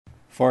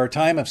For our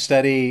time of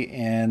study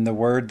in the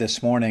Word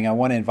this morning, I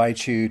want to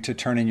invite you to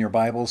turn in your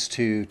Bibles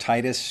to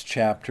Titus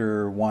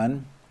chapter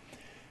 1.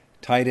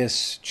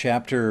 Titus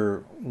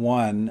chapter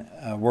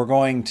 1. We're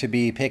going to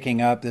be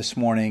picking up this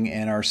morning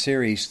in our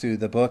series through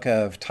the book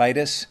of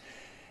Titus.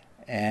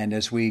 And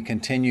as we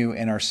continue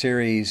in our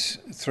series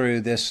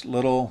through this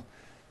little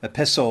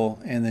epistle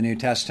in the New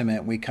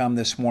Testament, we come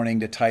this morning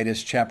to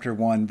Titus chapter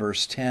 1,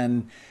 verse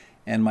 10.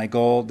 And my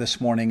goal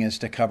this morning is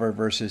to cover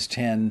verses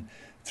 10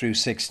 through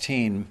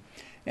 16.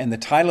 And the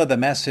title of the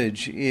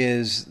message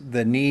is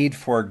The Need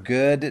for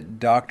Good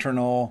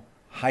Doctrinal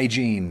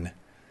Hygiene.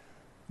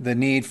 The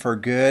need for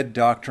good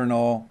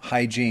doctrinal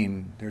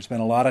hygiene. There's been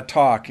a lot of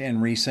talk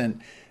in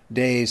recent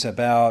days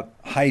about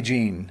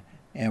hygiene,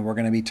 and we're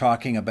going to be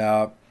talking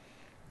about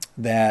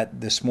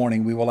that this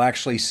morning. We will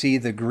actually see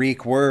the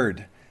Greek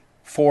word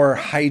for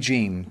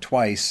hygiene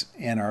twice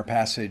in our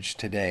passage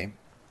today.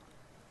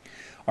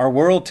 Our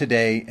world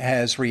today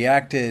has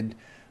reacted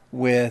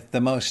with the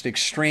most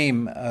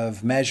extreme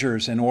of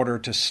measures in order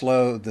to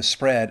slow the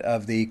spread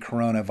of the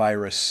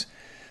coronavirus.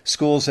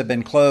 Schools have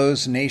been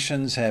closed,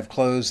 nations have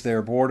closed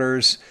their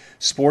borders,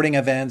 sporting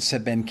events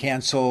have been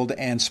canceled,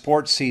 and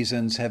sports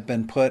seasons have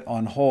been put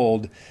on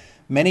hold.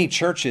 Many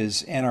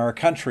churches in our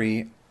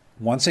country,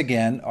 once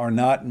again, are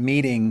not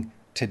meeting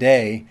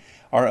today.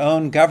 Our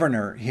own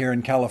governor here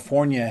in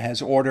California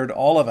has ordered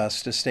all of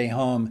us to stay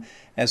home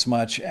as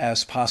much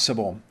as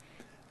possible.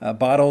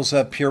 Bottles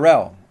of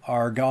Purell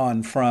are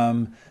gone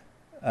from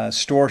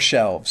store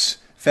shelves.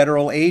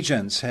 Federal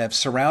agents have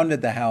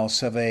surrounded the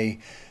house of an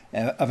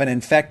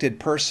infected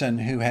person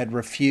who had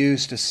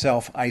refused to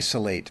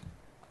self-isolate.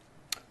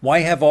 Why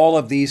have all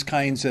of these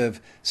kinds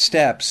of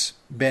steps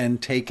been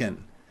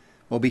taken?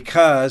 Well,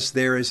 because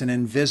there is an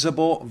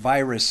invisible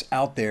virus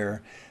out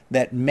there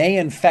that may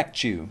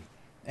infect you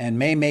and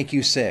may make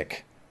you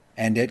sick,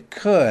 and it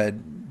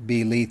could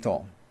be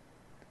lethal.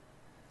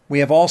 We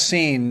have all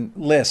seen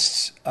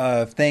lists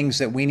of things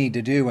that we need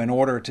to do in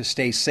order to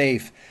stay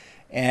safe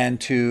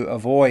and to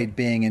avoid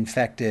being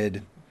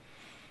infected.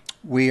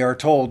 We are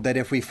told that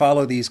if we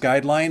follow these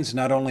guidelines,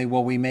 not only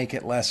will we make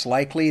it less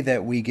likely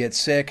that we get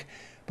sick,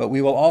 but we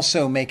will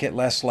also make it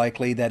less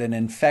likely that an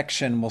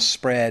infection will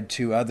spread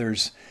to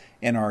others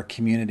in our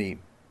community.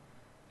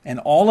 And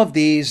all of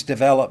these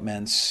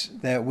developments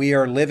that we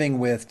are living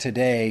with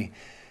today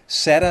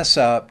set us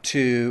up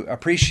to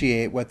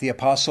appreciate what the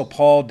Apostle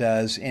Paul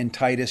does in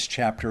Titus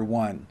chapter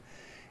 1.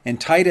 In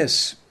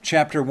Titus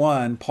chapter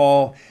 1,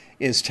 Paul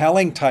is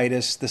telling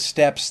Titus the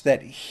steps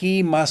that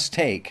he must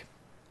take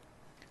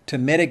to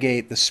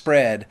mitigate the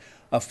spread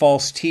of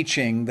false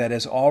teaching that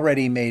has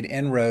already made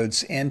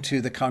inroads into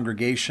the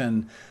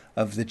congregation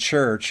of the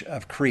church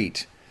of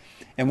Crete.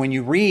 And when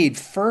you read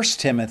 1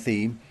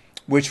 Timothy,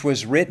 which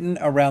was written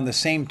around the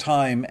same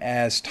time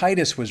as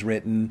Titus was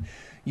written,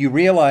 you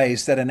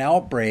realize that an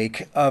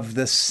outbreak of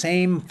the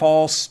same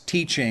false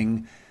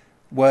teaching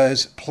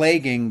was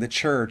plaguing the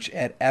church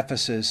at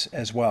Ephesus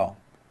as well.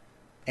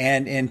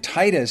 And in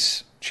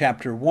Titus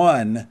chapter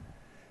 1,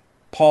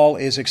 Paul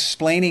is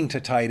explaining to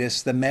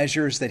Titus the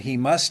measures that he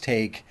must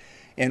take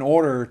in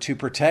order to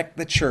protect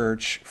the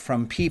church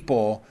from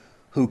people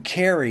who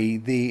carry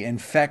the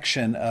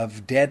infection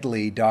of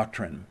deadly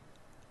doctrine.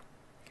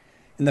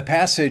 In the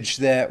passage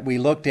that we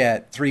looked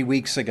at 3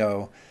 weeks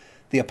ago,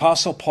 the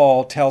Apostle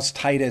Paul tells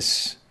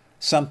Titus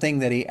something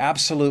that he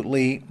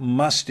absolutely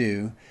must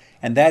do,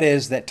 and that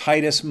is that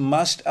Titus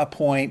must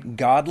appoint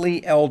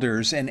godly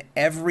elders in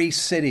every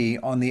city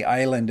on the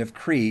island of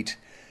Crete.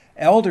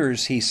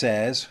 Elders, he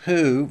says,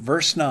 who,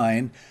 verse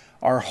 9,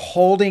 are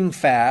holding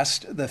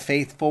fast the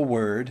faithful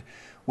word,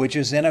 which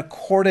is in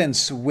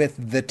accordance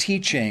with the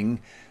teaching,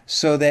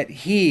 so that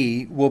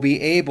he will be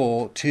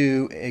able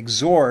to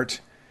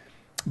exhort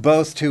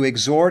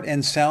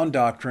in sound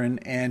doctrine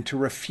and to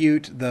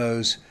refute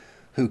those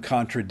who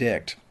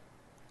contradict.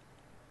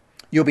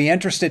 You'll be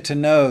interested to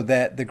know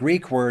that the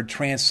Greek word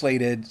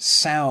translated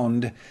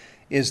sound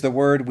is the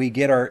word we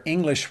get our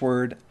English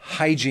word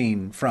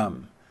hygiene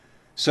from.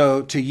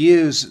 So to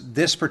use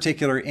this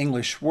particular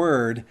English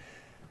word,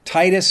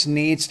 Titus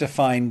needs to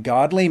find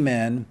godly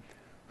men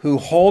who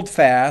hold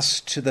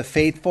fast to the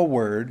faithful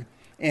word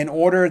in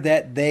order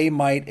that they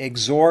might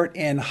exhort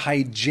in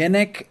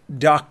hygienic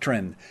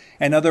doctrine.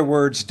 In other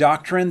words,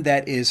 doctrine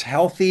that is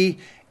healthy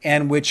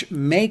and which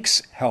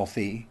makes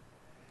healthy.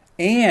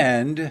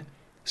 And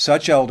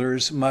such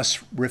elders must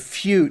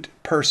refute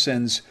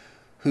persons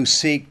who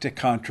seek to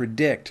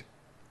contradict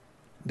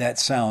that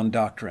sound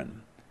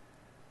doctrine.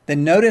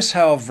 Then notice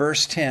how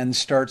verse 10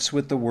 starts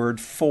with the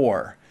word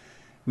for,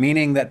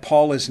 meaning that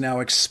Paul is now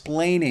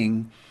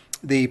explaining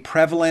the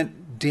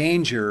prevalent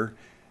danger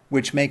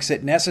which makes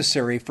it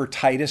necessary for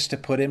Titus to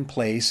put in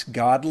place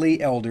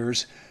godly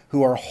elders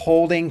who are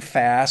holding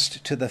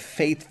fast to the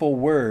faithful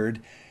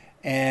word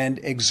and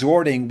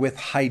exhorting with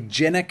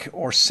hygienic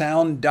or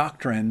sound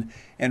doctrine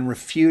and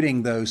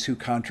refuting those who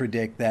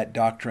contradict that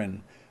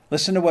doctrine.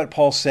 Listen to what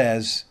Paul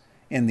says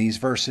in these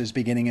verses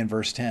beginning in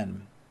verse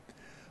 10.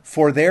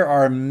 For there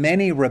are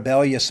many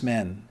rebellious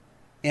men,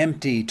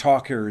 empty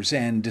talkers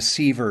and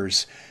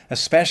deceivers,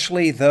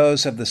 especially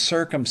those of the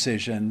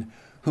circumcision,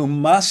 who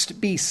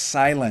must be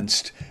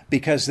silenced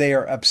because they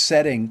are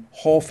upsetting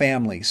whole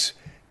families,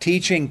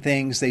 teaching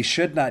things they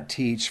should not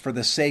teach for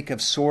the sake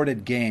of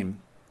sordid gain.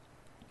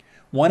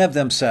 One of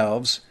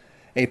themselves,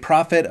 a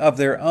prophet of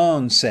their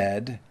own,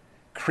 said,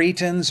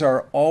 "Cretans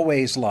are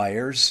always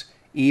liars,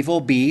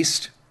 evil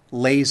beasts,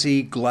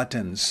 lazy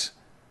gluttons."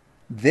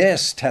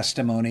 This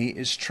testimony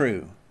is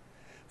true.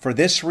 For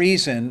this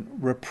reason,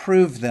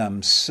 reprove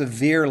them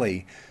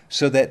severely,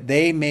 so that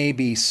they may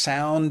be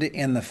sound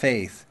in the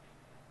faith,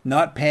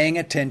 not paying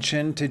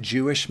attention to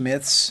Jewish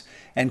myths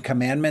and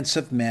commandments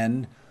of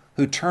men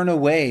who turn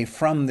away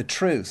from the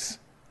truth.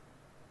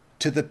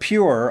 To the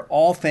pure,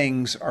 all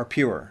things are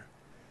pure,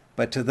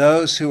 but to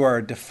those who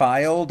are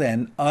defiled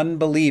and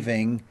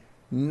unbelieving,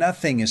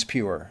 nothing is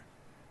pure,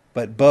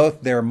 but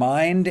both their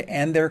mind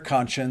and their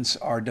conscience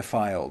are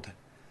defiled.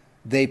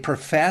 They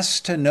profess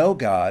to know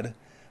God,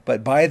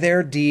 but by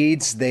their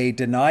deeds they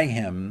deny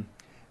him,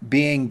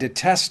 being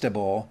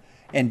detestable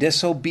and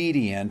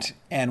disobedient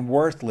and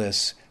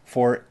worthless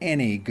for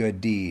any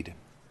good deed.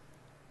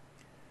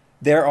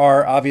 There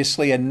are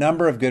obviously a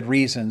number of good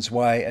reasons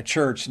why a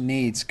church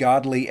needs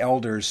godly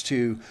elders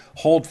to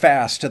hold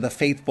fast to the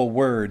faithful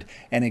word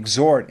and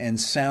exhort in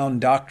sound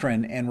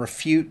doctrine and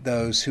refute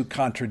those who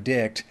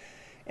contradict.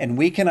 And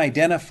we can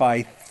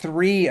identify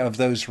 3 of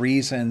those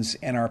reasons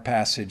in our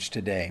passage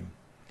today.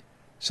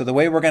 So the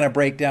way we're going to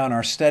break down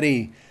our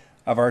study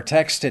of our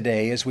text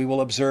today is we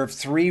will observe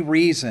 3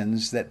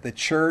 reasons that the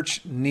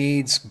church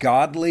needs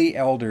godly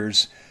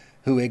elders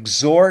who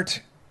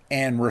exhort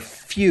and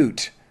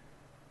refute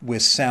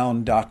with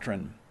sound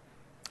doctrine.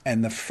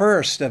 And the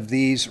first of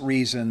these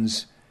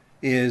reasons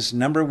is,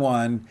 number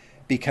 1,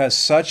 because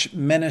such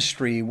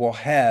ministry will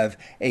have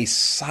a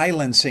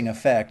silencing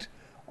effect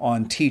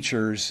on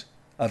teachers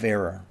of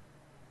error.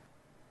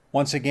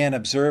 Once again,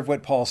 observe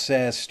what Paul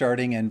says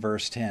starting in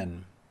verse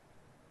 10.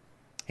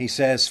 He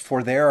says,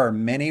 "For there are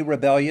many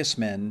rebellious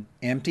men,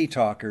 empty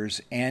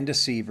talkers, and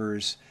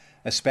deceivers,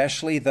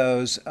 especially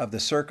those of the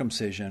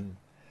circumcision,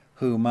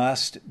 who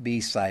must be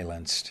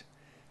silenced,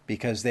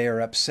 because they are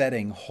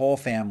upsetting whole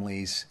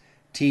families,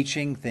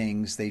 teaching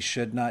things they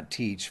should not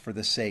teach for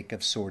the sake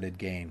of sordid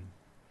gain."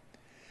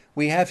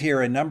 We have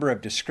here a number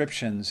of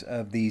descriptions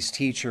of these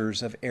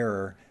teachers of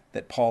error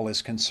that Paul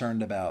is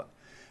concerned about.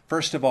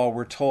 First of all,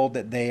 we're told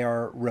that they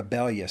are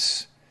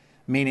rebellious,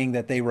 meaning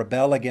that they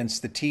rebel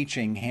against the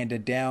teaching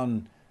handed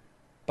down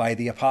by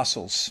the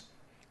apostles.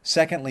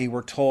 Secondly,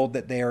 we're told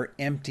that they are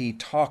empty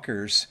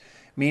talkers,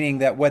 meaning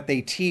that what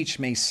they teach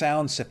may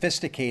sound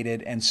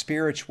sophisticated and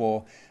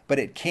spiritual, but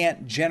it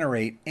can't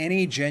generate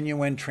any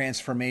genuine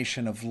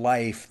transformation of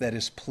life that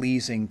is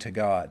pleasing to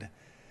God.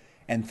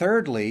 And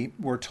thirdly,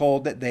 we're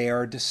told that they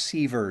are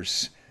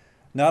deceivers.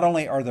 Not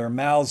only are their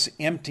mouths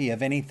empty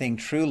of anything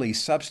truly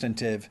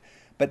substantive,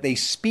 but they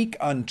speak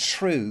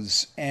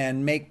untruths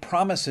and make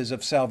promises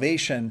of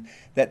salvation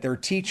that their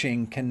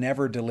teaching can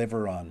never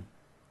deliver on,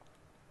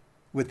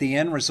 with the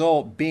end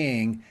result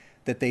being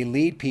that they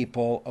lead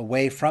people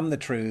away from the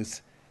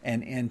truth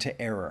and into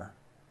error.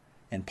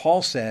 And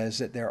Paul says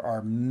that there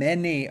are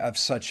many of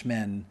such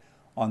men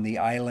on the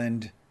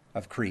island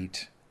of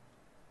Crete.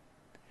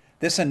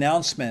 This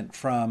announcement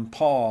from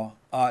Paul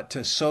ought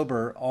to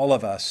sober all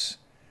of us.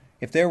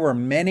 If there were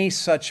many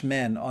such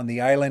men on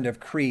the island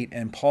of Crete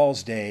in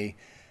Paul's day,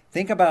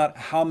 think about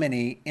how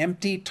many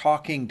empty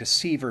talking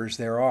deceivers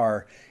there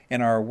are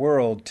in our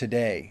world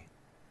today.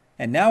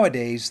 And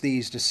nowadays,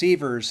 these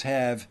deceivers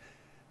have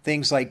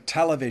things like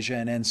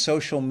television and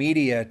social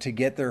media to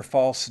get their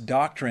false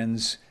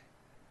doctrines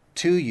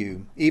to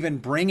you, even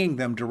bringing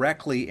them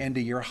directly into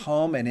your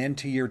home and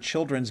into your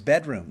children's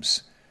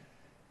bedrooms.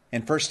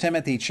 In 1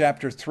 Timothy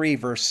chapter 3,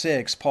 verse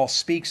 6, Paul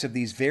speaks of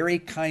these very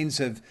kinds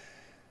of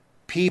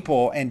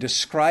people and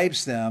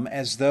describes them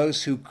as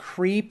those who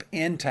creep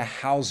into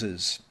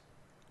houses.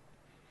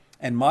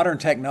 And modern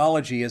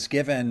technology has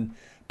given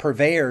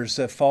purveyors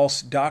of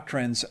false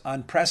doctrines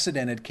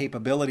unprecedented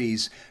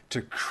capabilities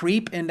to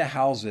creep into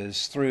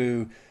houses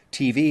through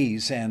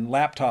TVs and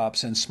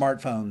laptops and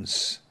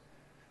smartphones.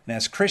 And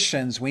as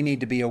Christians, we need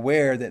to be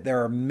aware that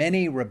there are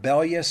many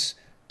rebellious,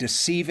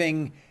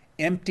 deceiving,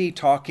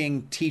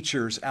 empty-talking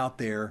teachers out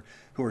there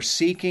who are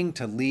seeking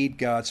to lead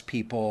God's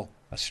people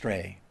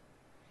astray.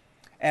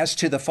 As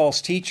to the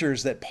false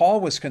teachers that Paul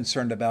was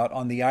concerned about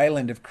on the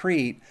island of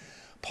Crete,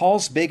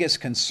 Paul's biggest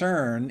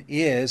concern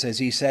is, as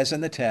he says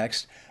in the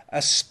text,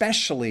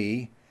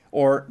 especially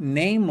or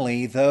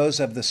namely those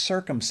of the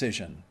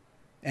circumcision.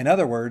 In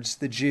other words,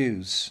 the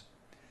Jews.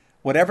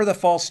 Whatever the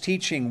false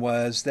teaching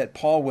was that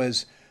Paul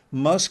was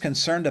most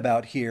concerned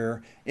about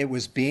here, it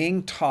was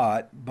being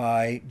taught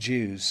by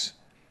Jews.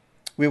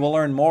 We will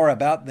learn more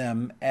about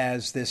them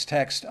as this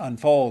text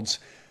unfolds,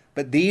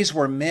 but these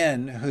were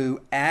men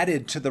who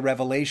added to the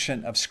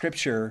revelation of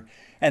Scripture,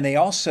 and they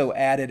also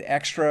added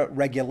extra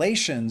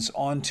regulations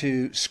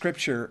onto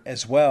Scripture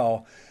as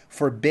well,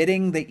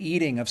 forbidding the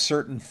eating of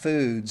certain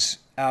foods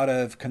out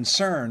of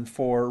concern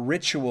for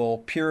ritual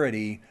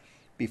purity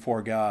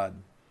before God.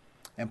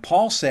 And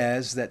Paul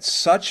says that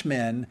such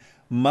men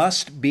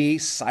must be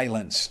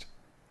silenced.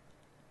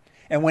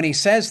 And when he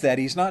says that,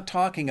 he's not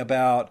talking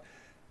about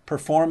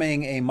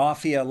performing a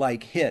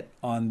mafia-like hit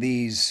on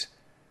these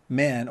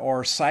men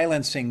or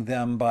silencing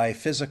them by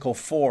physical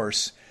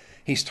force.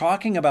 He's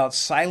talking about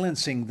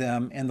silencing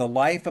them in the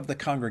life of the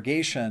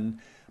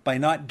congregation by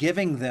not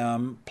giving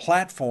them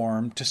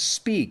platform to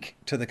speak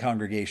to the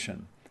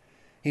congregation.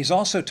 He's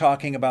also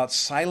talking about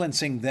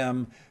silencing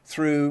them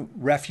through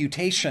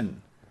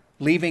refutation,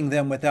 leaving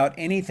them without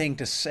anything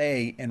to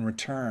say in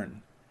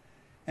return.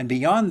 And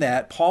beyond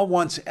that, Paul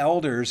wants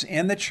elders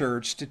in the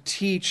church to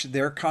teach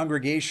their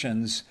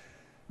congregations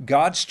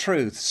God's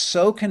truth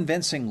so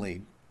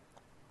convincingly,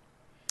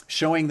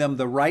 showing them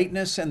the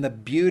rightness and the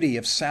beauty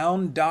of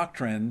sound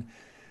doctrine,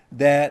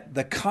 that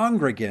the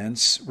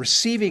congregants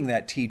receiving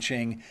that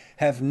teaching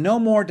have no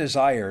more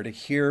desire to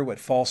hear what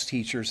false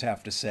teachers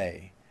have to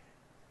say,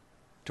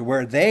 to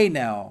where they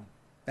now,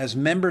 as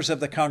members of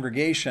the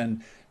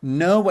congregation,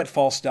 know what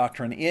false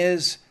doctrine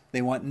is.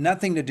 They want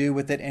nothing to do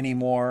with it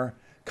anymore,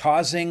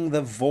 causing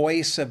the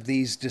voice of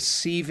these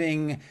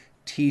deceiving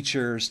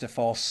teachers to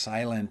fall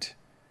silent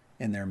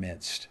in their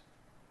midst.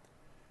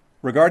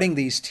 Regarding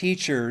these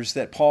teachers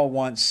that Paul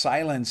wants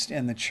silenced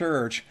in the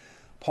church,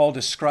 Paul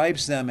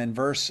describes them in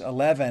verse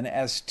 11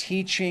 as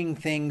teaching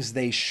things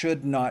they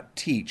should not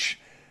teach.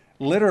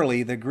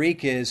 Literally, the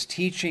Greek is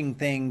teaching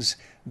things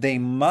they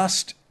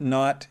must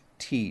not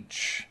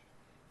teach.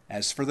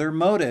 As for their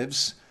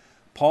motives,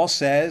 Paul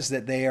says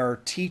that they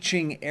are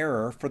teaching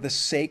error for the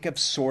sake of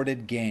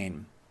sordid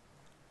gain.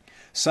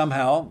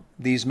 Somehow,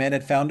 these men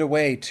had found a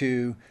way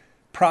to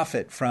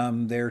profit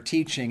from their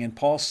teaching, and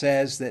Paul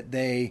says that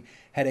they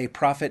had a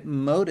profit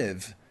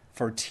motive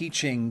for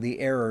teaching the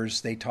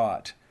errors they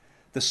taught.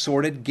 The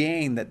sordid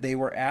gain that they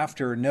were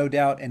after no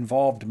doubt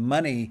involved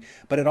money,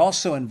 but it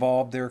also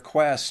involved their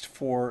quest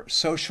for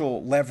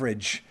social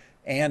leverage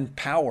and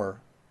power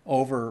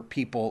over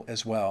people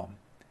as well.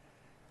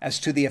 As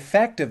to the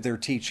effect of their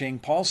teaching,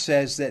 Paul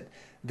says that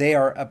they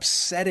are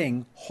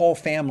upsetting whole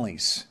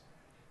families.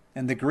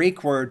 And the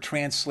Greek word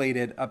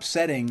translated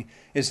upsetting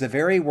is the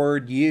very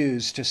word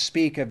used to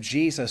speak of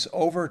Jesus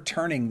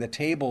overturning the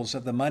tables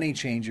of the money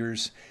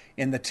changers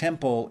in the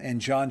temple in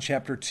John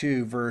chapter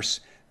 2,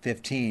 verse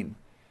 15.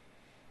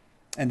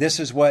 And this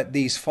is what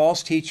these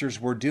false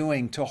teachers were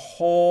doing to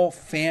whole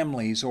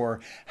families or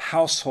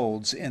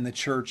households in the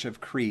church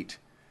of Crete,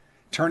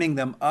 turning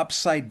them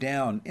upside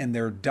down in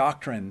their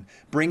doctrine,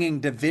 bringing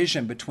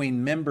division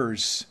between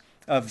members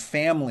of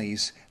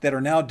families that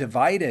are now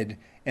divided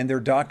in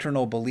their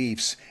doctrinal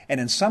beliefs. And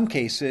in some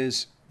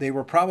cases, they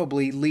were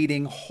probably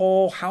leading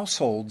whole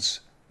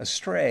households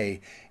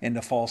astray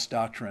into false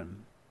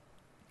doctrine.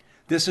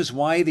 This is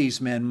why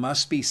these men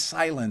must be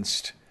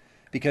silenced,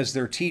 because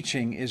their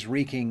teaching is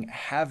wreaking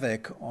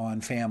havoc on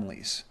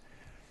families.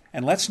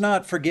 And let's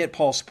not forget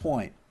Paul's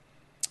point.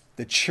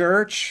 The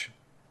church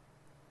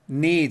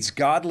needs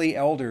godly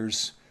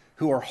elders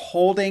who are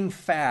holding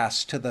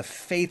fast to the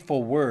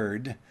faithful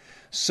word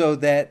so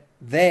that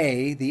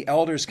they, the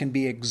elders, can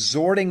be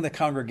exhorting the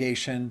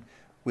congregation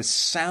with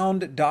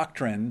sound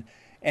doctrine,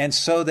 and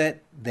so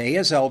that they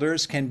as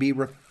elders can be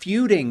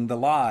refuting the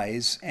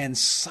lies and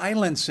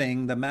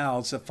silencing the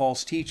mouths of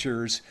false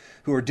teachers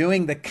who are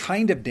doing the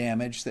kind of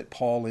damage that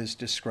Paul is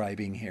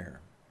describing here.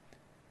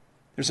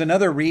 There's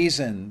another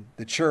reason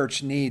the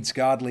church needs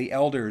godly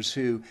elders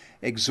who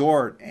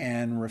exhort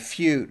and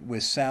refute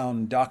with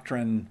sound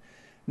doctrine.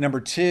 Number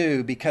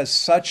two, because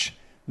such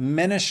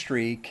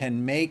ministry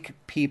can make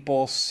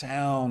people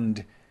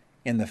sound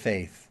in the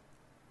faith.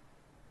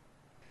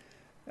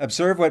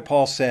 Observe what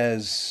Paul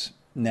says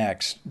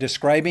next,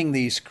 describing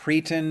these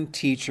Cretan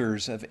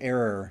teachers of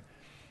error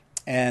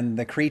and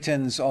the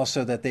Cretans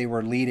also that they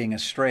were leading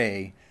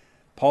astray.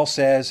 Paul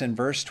says in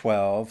verse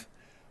 12,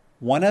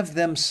 one of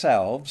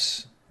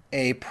themselves,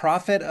 a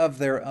prophet of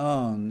their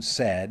own,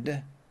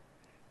 said,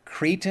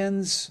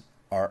 Cretans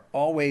are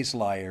always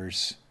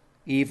liars,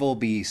 evil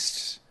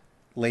beasts,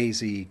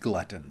 lazy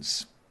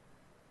gluttons.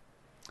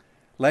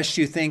 Lest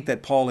you think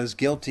that Paul is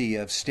guilty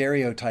of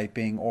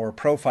stereotyping or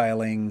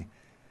profiling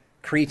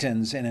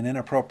Cretans in an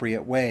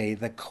inappropriate way,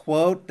 the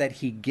quote that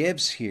he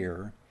gives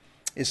here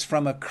is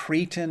from a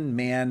Cretan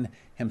man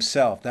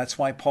himself. That's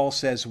why Paul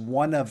says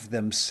one of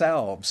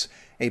themselves,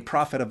 a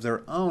prophet of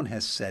their own,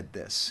 has said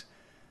this.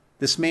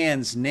 This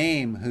man's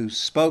name who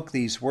spoke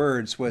these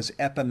words was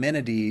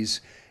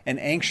Epimenides, an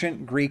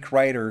ancient Greek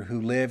writer who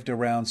lived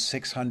around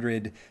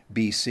 600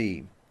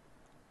 BC.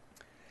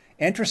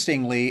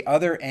 Interestingly,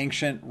 other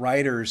ancient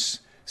writers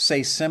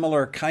say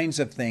similar kinds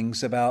of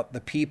things about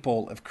the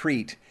people of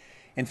Crete.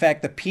 In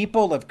fact, the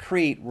people of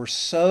Crete were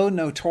so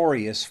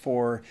notorious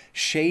for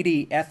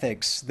shady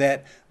ethics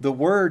that the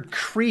word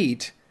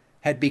Crete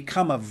had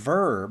become a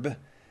verb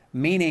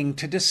meaning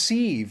to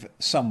deceive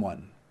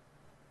someone.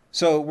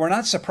 So we're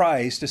not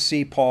surprised to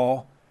see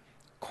Paul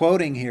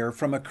quoting here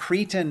from a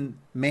Cretan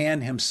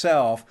man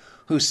himself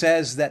who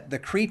says that the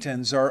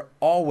Cretans are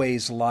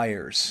always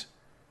liars.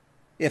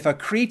 If a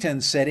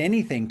Cretan said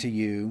anything to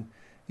you,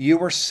 You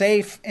were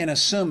safe in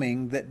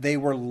assuming that they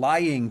were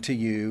lying to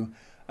you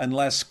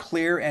unless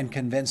clear and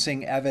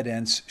convincing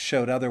evidence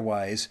showed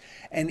otherwise.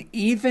 And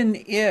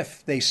even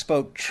if they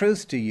spoke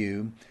truth to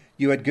you,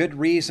 you had good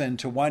reason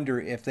to wonder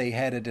if they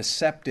had a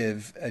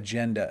deceptive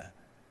agenda.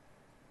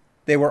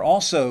 They were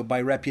also,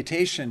 by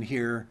reputation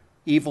here,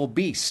 evil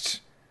beasts,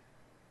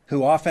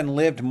 who often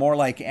lived more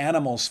like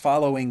animals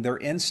following their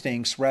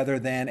instincts rather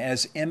than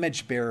as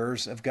image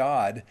bearers of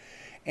God.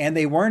 And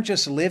they weren't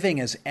just living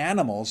as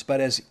animals,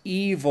 but as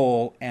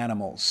evil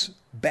animals,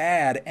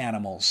 bad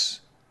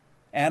animals,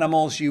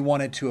 animals you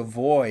wanted to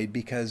avoid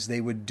because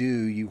they would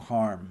do you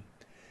harm.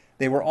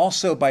 They were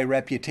also, by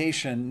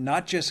reputation,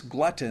 not just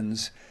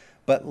gluttons,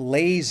 but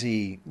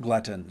lazy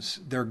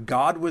gluttons. Their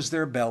God was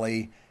their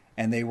belly,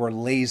 and they were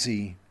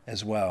lazy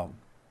as well.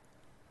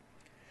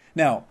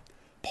 Now,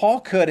 Paul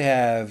could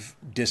have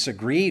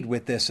disagreed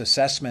with this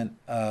assessment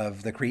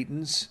of the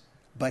Cretans,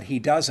 but he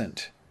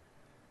doesn't.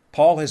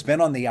 Paul has been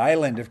on the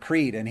island of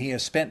Crete, and he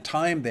has spent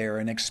time there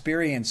and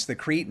experienced the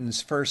Cretans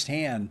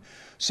firsthand.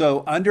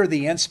 So under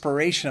the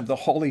inspiration of the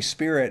Holy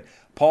Spirit,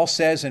 Paul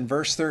says in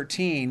verse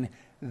 13,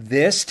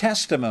 this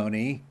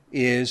testimony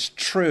is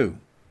true.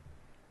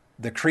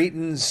 The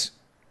Cretans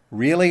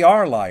really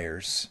are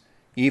liars,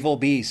 evil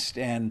beasts,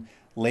 and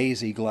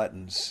lazy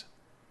gluttons.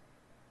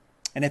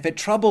 And if it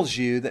troubles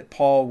you that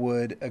Paul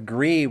would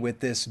agree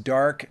with this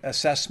dark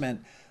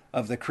assessment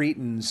of the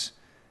Cretans,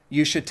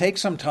 you should take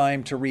some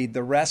time to read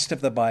the rest of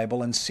the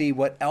Bible and see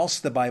what else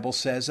the Bible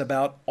says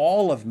about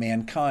all of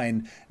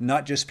mankind,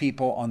 not just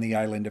people on the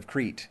island of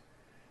Crete.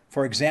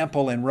 For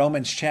example, in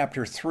Romans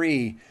chapter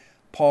 3,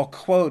 Paul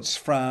quotes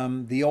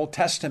from the Old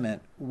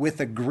Testament with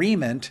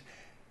agreement,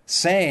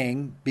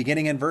 saying,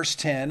 beginning in verse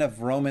 10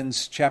 of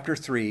Romans chapter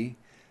 3,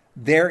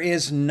 there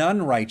is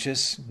none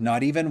righteous,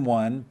 not even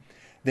one.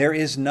 There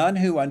is none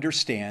who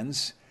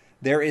understands.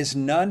 There is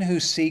none who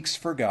seeks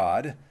for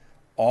God.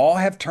 All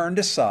have turned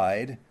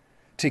aside.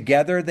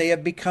 Together they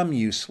have become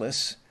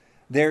useless.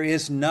 There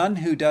is none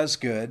who does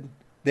good.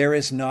 There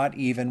is not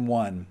even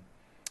one.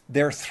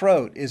 Their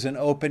throat is an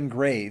open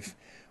grave.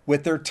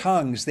 With their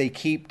tongues they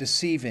keep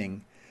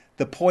deceiving.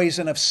 The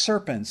poison of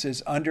serpents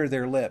is under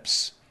their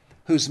lips,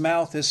 whose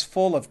mouth is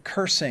full of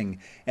cursing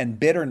and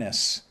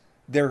bitterness.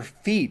 Their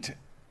feet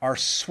are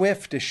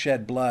swift to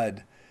shed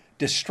blood.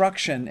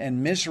 Destruction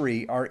and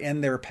misery are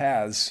in their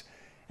paths,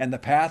 and the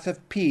path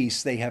of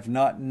peace they have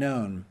not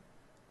known.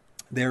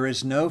 There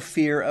is no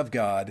fear of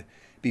God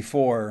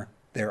before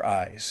their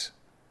eyes.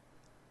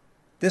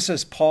 This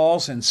is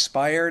Paul's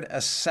inspired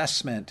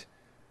assessment,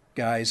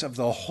 guys, of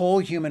the whole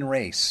human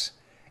race,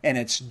 and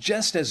it's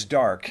just as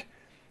dark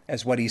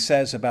as what he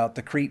says about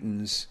the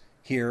Cretans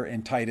here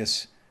in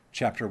Titus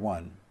chapter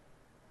 1.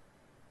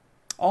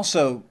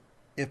 Also,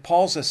 if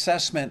Paul's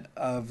assessment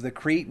of the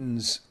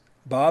Cretans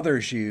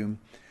bothers you,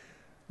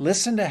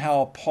 listen to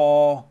how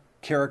Paul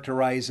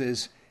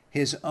characterizes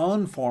his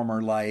own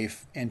former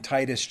life in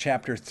Titus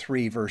chapter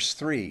 3, verse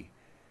 3.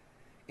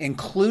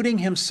 Including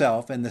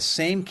himself in the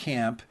same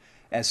camp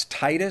as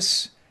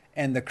Titus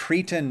and the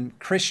Cretan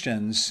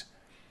Christians,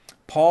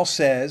 Paul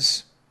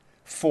says,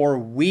 for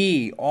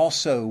we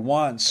also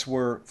once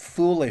were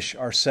foolish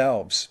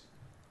ourselves,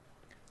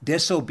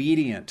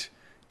 disobedient,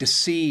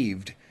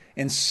 deceived,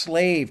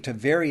 enslaved to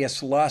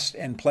various lusts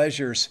and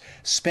pleasures,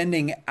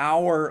 spending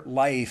our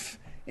life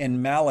in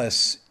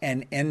malice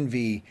and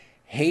envy,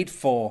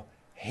 hateful,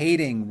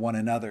 hating one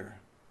another.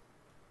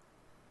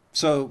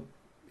 So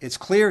it's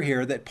clear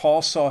here that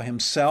Paul saw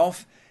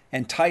himself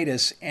and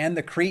Titus and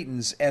the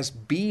Cretans as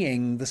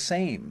being the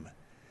same.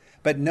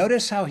 But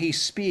notice how he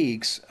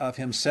speaks of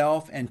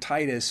himself and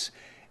Titus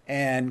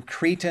and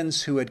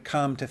Cretans who had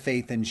come to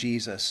faith in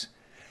Jesus.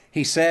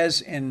 He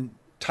says in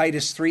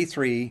Titus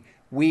 3:3,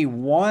 we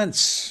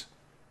once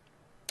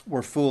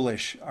were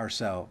foolish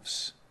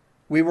ourselves.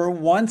 We were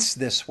once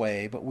this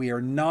way, but we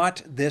are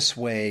not this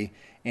way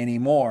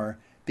anymore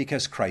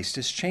because Christ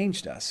has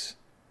changed us.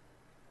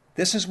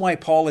 This is why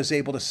Paul is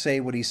able to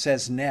say what he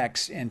says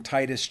next in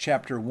Titus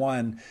chapter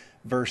 1,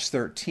 verse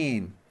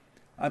 13.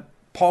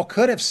 Paul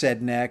could have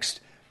said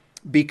next,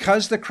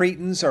 because the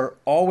Cretans are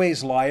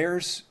always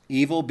liars,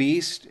 evil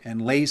beasts,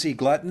 and lazy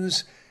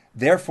gluttons,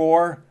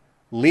 therefore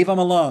leave them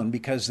alone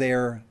because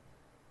they're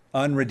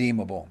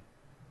unredeemable.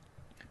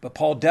 But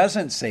Paul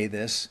doesn't say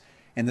this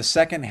in the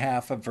second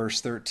half of verse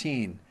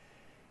 13.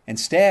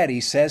 Instead,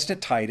 he says to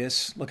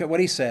Titus, look at what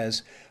he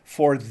says,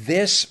 for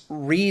this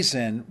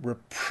reason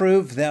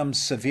reprove them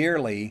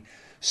severely,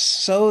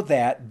 so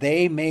that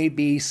they may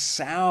be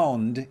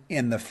sound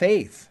in the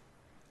faith.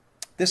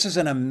 This is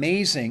an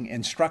amazing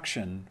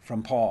instruction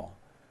from Paul.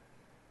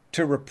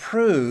 To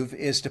reprove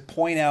is to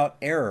point out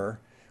error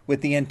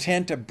with the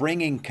intent of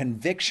bringing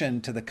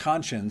conviction to the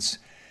conscience,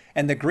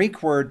 and the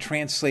Greek word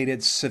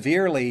translated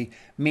severely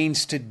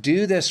means to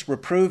do this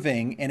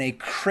reproving in a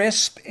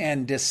crisp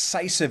and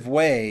decisive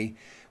way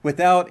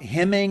without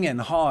hemming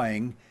and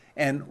hawing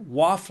and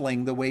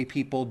waffling the way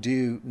people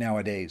do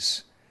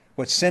nowadays.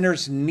 What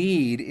sinners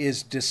need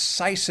is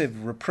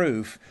decisive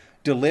reproof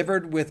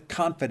delivered with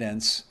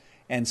confidence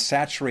and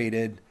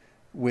saturated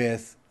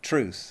with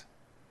truth.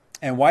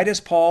 And why does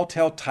Paul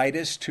tell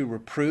Titus to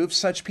reprove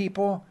such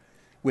people?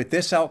 With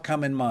this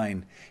outcome in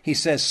mind. He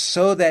says,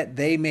 so that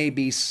they may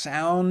be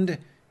sound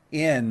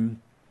in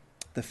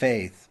the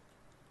faith.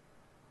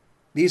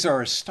 These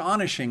are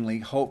astonishingly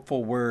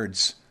hopeful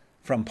words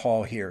from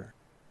Paul here.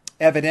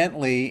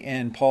 Evidently,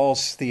 in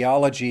Paul's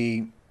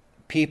theology,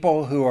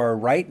 people who are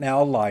right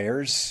now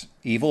liars,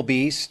 evil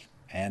beasts,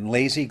 and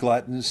lazy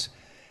gluttons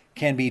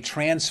can be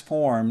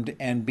transformed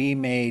and be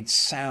made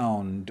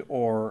sound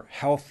or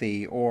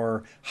healthy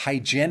or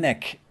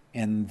hygienic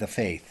in the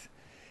faith.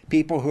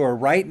 People who are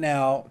right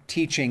now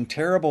teaching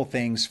terrible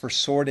things for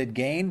sordid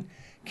gain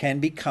can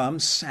become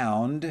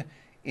sound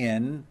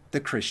in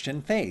the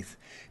Christian faith.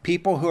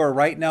 People who are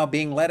right now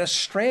being led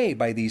astray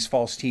by these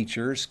false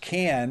teachers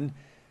can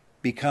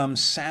become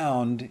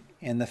sound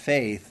in the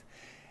faith.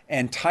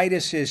 And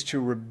Titus is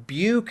to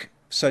rebuke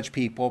such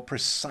people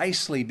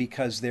precisely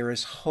because there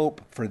is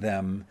hope for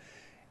them,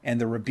 and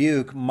the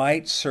rebuke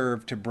might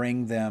serve to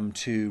bring them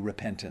to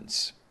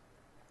repentance.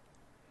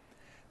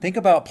 Think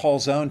about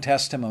Paul's own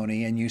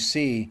testimony, and you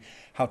see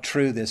how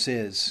true this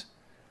is.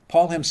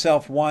 Paul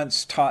himself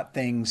once taught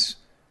things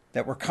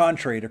that were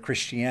contrary to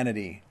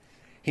Christianity.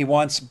 He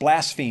once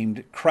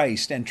blasphemed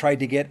Christ and tried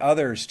to get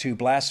others to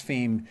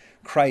blaspheme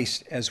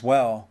Christ as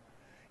well.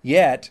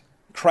 Yet,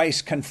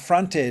 Christ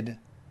confronted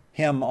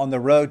him on the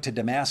road to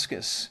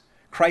Damascus.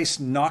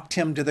 Christ knocked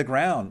him to the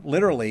ground,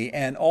 literally,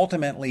 and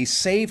ultimately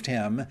saved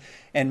him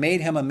and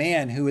made him a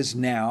man who is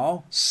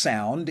now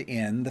sound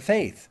in the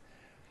faith.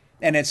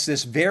 And it's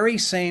this very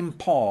same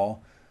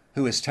Paul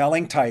who is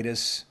telling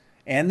Titus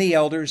and the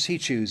elders he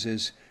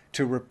chooses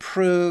to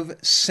reprove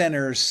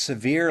sinners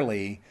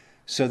severely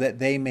so that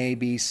they may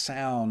be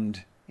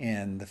sound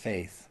in the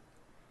faith.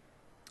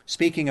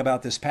 Speaking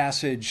about this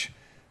passage,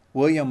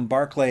 William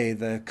Barclay,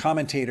 the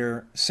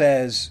commentator,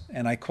 says,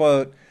 and I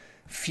quote,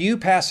 "Few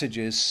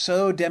passages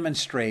so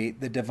demonstrate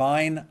the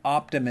divine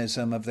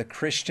optimism of the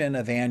Christian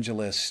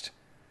evangelist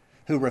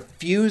who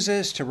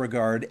refuses to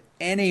regard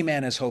any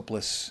man as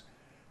hopeless.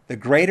 The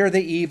greater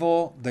the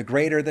evil, the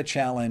greater the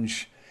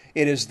challenge.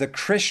 It is the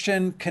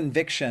Christian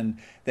conviction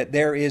that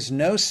there is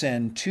no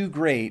sin too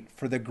great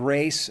for the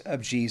grace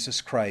of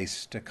Jesus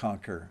Christ to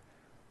conquer."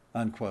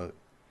 Unquote.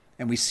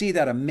 And we see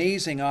that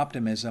amazing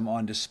optimism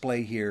on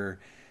display here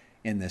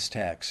in this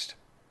text.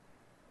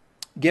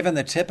 Given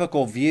the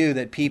typical view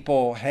that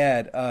people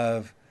had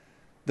of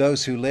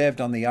those who lived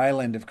on the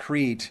island of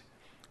Crete,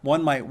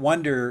 one might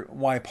wonder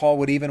why Paul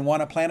would even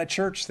want to plant a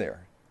church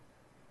there.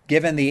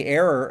 Given the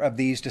error of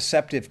these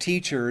deceptive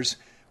teachers,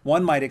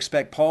 one might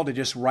expect Paul to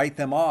just write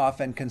them off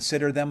and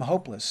consider them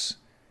hopeless.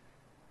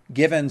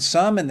 Given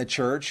some in the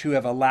church who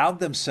have allowed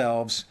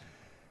themselves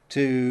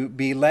to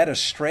be led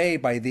astray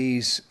by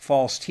these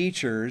false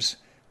teachers,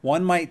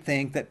 one might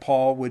think that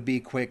Paul would be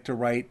quick to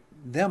write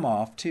them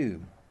off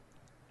too.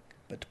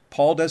 But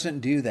Paul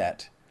doesn't do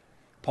that.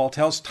 Paul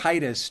tells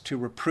Titus to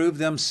reprove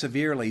them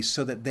severely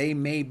so that they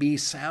may be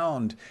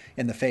sound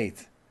in the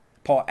faith.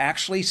 Paul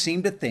actually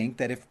seemed to think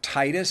that if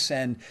Titus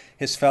and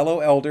his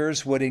fellow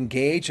elders would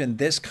engage in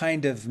this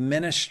kind of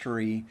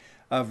ministry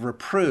of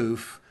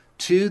reproof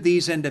to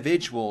these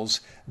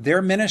individuals,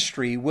 their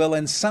ministry will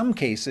in some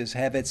cases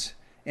have its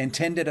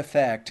intended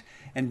effect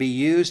and be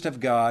used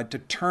of God to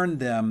turn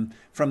them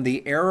from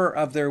the error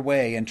of their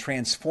way and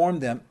transform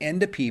them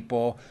into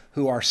people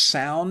who are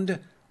sound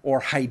or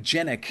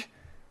hygienic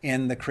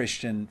in the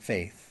Christian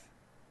faith.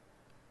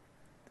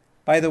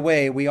 By the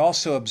way, we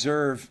also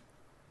observe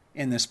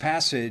in this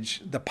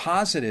passage the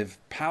positive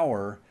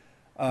power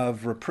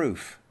of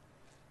reproof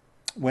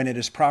when it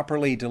is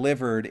properly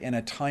delivered in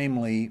a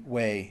timely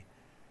way,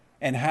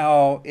 and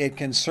how it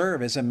can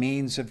serve as a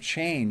means of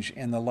change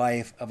in the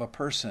life of a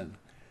person.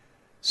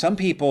 Some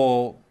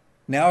people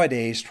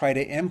nowadays try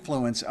to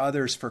influence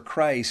others for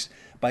Christ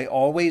by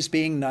always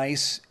being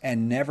nice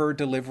and never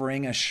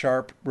delivering a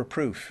sharp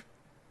reproof.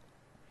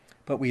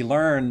 But we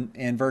learn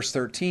in verse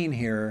 13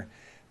 here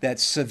that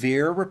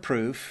severe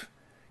reproof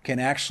can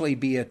actually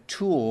be a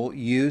tool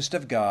used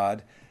of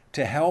God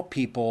to help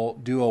people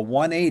do a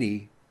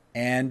 180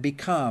 and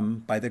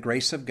become, by the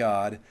grace of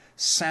God,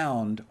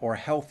 sound or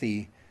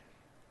healthy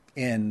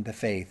in the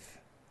faith.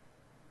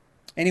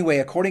 Anyway,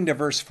 according to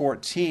verse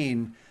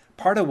 14,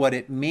 part of what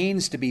it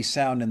means to be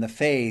sound in the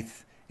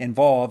faith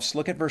involves,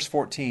 look at verse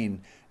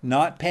 14,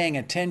 not paying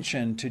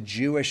attention to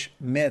Jewish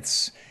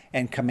myths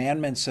and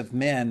commandments of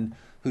men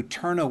who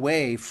turn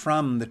away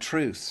from the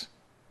truth.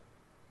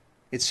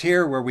 It's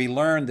here where we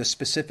learn the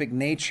specific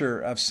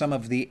nature of some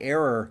of the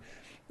error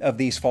of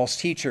these false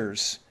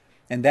teachers,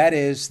 and that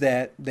is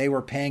that they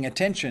were paying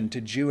attention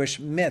to Jewish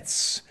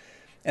myths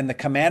and the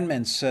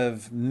commandments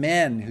of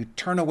men who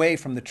turn away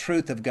from the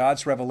truth of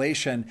God's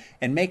revelation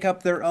and make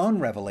up their own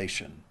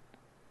revelation.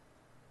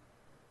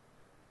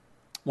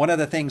 One of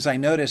the things I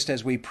noticed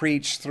as we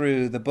preached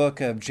through the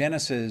book of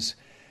Genesis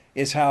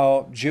is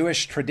how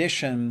Jewish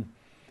tradition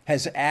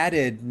has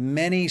added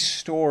many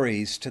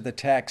stories to the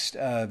text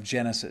of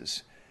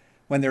Genesis.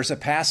 When there's a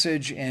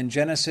passage in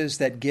Genesis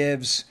that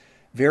gives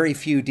very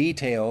few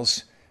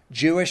details,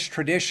 Jewish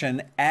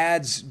tradition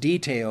adds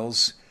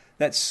details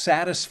that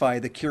satisfy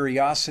the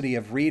curiosity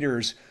of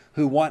readers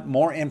who want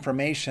more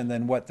information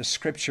than what the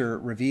Scripture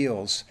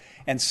reveals.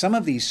 And some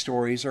of these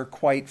stories are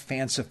quite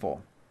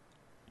fanciful.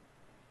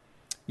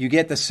 You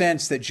get the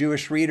sense that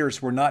Jewish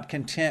readers were not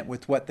content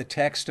with what the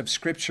text of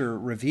Scripture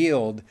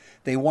revealed.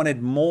 They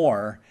wanted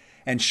more.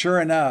 And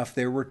sure enough,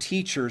 there were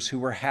teachers who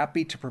were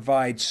happy to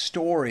provide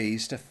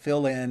stories to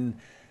fill in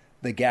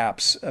the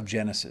gaps of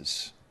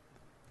Genesis.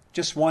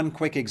 Just one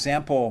quick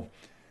example.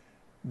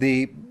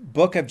 The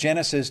book of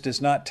Genesis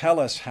does not tell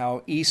us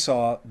how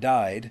Esau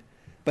died,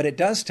 but it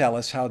does tell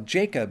us how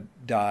Jacob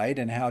died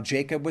and how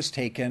Jacob was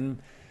taken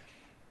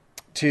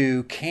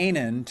to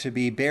Canaan to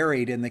be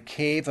buried in the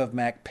cave of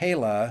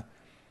Machpelah,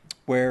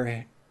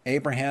 where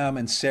Abraham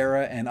and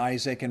Sarah and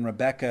Isaac and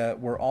Rebekah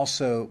were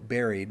also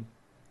buried.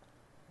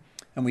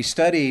 And we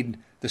studied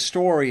the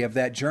story of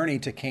that journey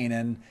to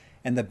Canaan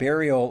and the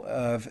burial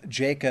of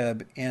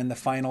Jacob in the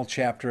final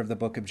chapter of the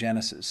book of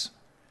Genesis.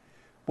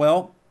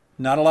 Well,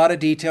 not a lot of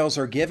details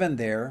are given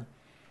there,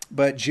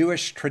 but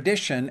Jewish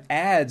tradition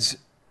adds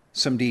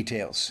some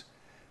details.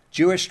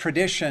 Jewish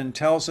tradition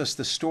tells us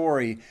the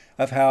story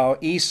of how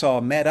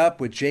Esau met up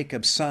with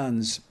Jacob's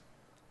sons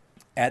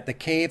at the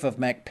cave of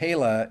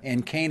Machpelah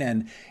in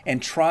Canaan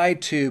and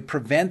tried to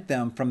prevent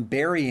them from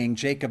burying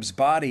Jacob's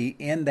body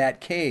in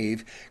that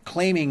cave,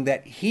 claiming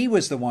that he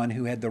was the one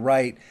who had the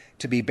right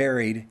to be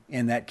buried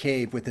in that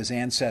cave with his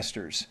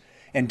ancestors.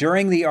 And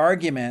during the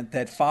argument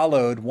that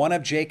followed, one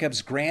of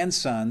Jacob's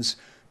grandsons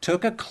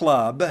took a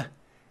club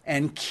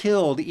and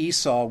killed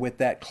Esau with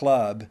that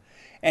club.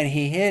 And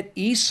he hit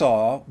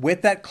Esau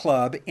with that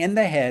club in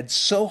the head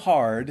so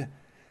hard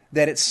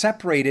that it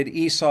separated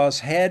Esau's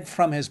head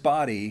from his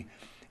body,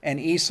 and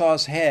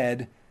Esau's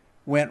head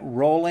went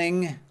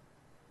rolling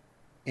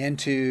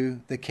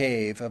into the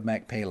cave of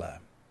Machpelah.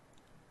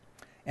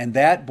 And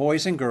that,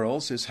 boys and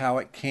girls, is how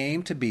it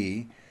came to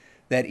be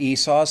that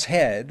Esau's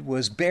head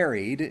was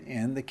buried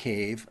in the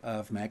cave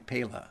of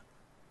Machpelah.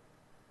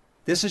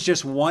 This is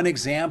just one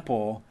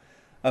example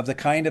of the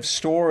kind of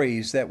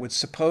stories that would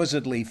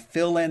supposedly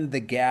fill in the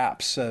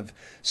gaps of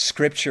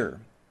Scripture.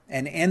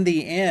 And in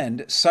the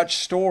end, such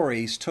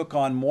stories took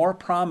on more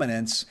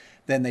prominence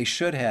than they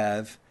should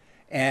have,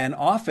 and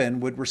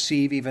often would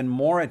receive even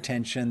more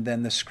attention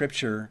than the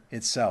Scripture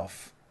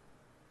itself.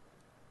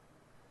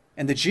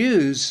 And the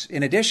Jews,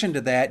 in addition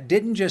to that,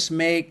 didn't just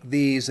make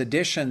these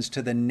additions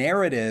to the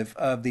narrative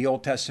of the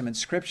Old Testament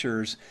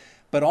Scriptures,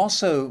 but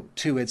also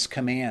to its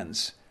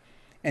commands.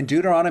 In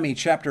Deuteronomy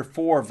chapter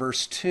 4,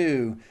 verse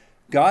 2,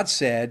 God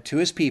said to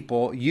his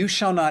people, "You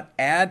shall not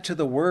add to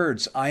the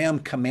words I am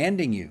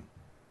commanding you."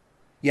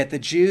 Yet the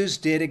Jews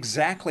did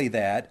exactly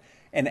that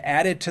and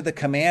added to the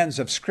commands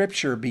of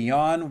Scripture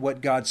beyond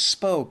what God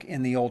spoke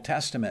in the Old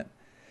Testament.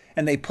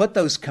 And they put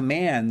those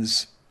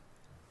commands,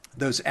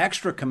 those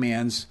extra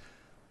commands,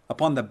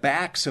 upon the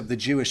backs of the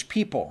Jewish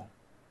people.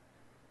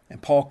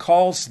 And Paul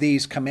calls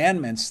these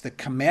commandments the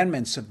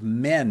commandments of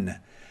men,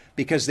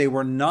 because they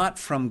were not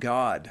from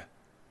God.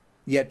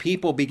 Yet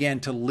people began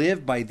to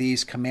live by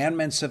these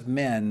commandments of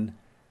men,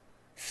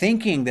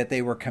 thinking that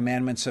they were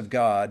commandments of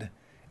God,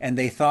 and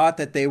they thought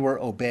that they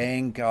were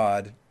obeying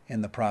God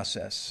in the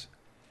process.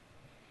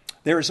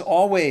 There is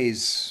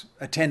always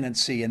a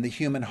tendency in the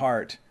human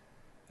heart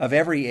of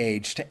every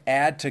age to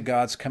add to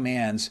God's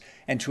commands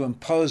and to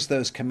impose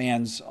those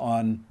commands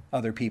on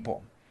other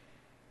people.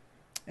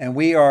 And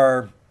we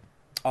are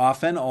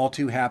often all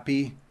too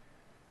happy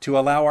to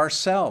allow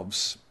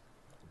ourselves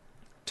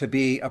to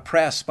be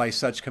oppressed by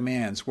such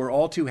commands. We're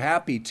all too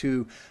happy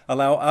to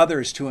allow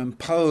others to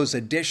impose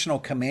additional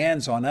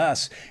commands on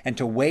us and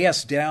to weigh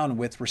us down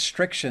with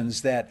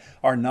restrictions that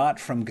are not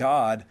from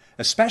God,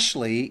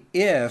 especially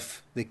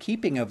if the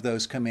keeping of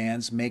those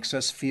commands makes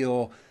us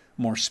feel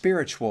more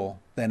spiritual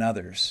than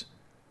others.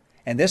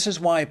 And this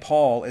is why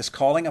Paul is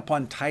calling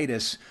upon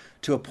Titus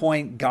to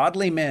appoint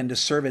godly men to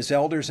serve as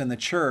elders in the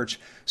church,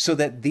 so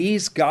that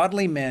these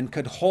godly men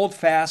could hold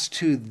fast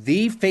to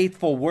the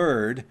faithful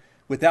word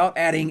without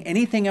adding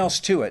anything else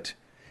to it,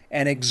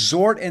 and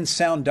exhort in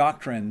sound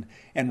doctrine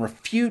and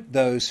refute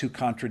those who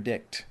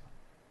contradict,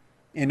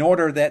 in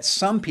order that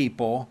some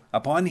people,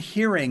 upon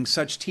hearing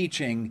such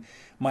teaching,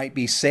 might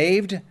be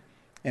saved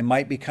and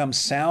might become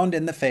sound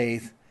in the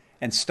faith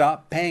and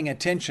stop paying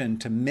attention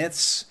to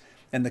myths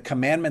and the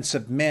commandments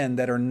of men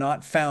that are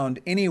not found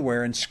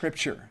anywhere in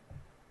Scripture,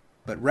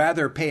 but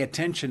rather pay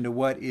attention to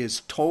what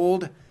is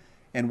told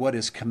and what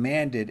is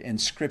commanded in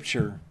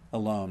Scripture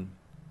alone.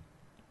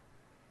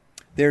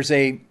 There's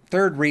a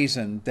third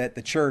reason that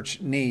the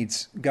church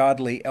needs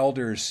godly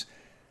elders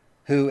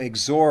who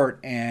exhort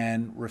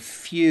and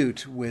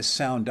refute with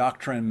sound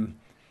doctrine.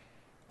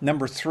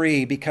 Number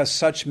 3, because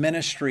such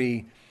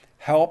ministry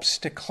helps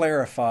to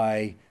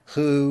clarify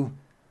who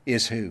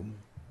is who.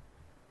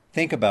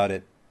 Think about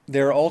it.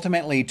 There are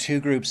ultimately two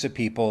groups of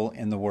people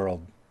in the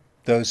world,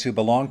 those who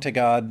belong to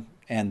God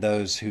and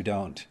those who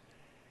don't.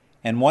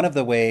 And one of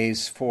the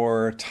ways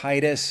for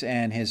Titus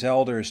and his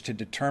elders to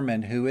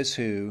determine who is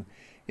who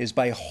is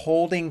by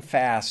holding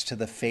fast to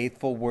the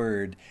faithful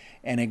word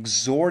and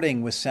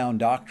exhorting with sound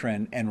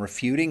doctrine and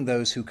refuting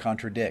those who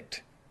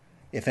contradict.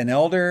 If an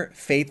elder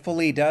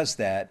faithfully does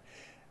that,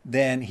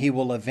 then he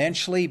will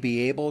eventually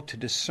be able to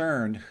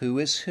discern who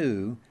is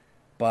who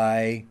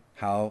by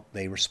how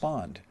they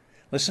respond.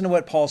 Listen to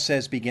what Paul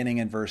says beginning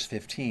in verse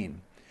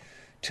 15.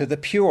 To the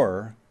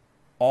pure,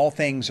 all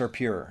things are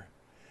pure.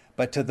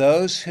 But to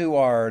those who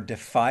are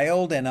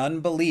defiled and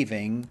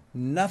unbelieving,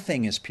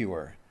 nothing is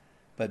pure,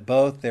 but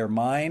both their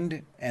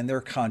mind and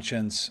their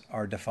conscience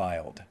are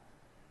defiled.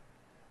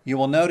 You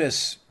will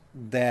notice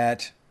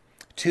that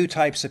two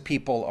types of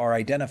people are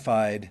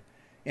identified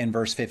in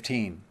verse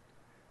 15.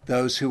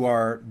 Those who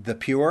are the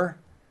pure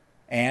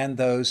and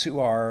those who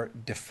are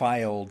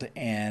defiled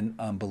and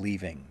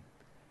unbelieving.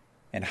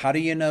 And how do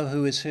you know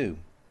who is who?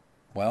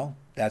 Well,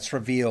 that's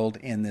revealed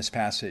in this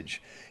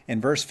passage.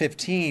 In verse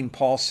 15,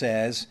 Paul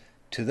says,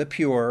 to the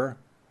pure,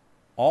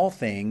 all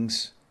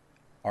things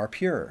are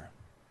pure.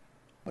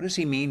 What does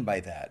he mean by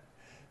that?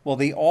 Well,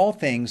 the all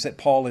things that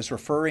Paul is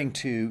referring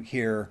to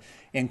here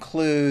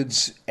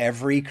includes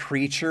every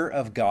creature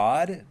of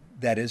God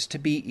that is to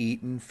be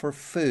eaten for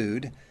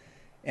food.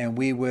 And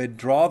we would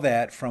draw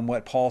that from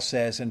what Paul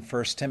says in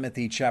 1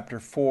 Timothy chapter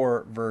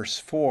 4, verse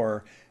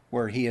 4,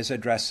 where he is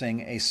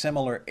addressing a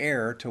similar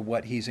error to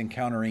what he's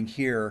encountering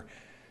here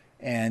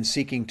and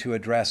seeking to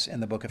address in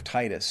the book of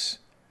Titus.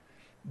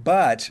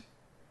 But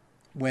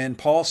when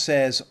Paul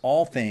says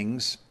all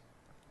things,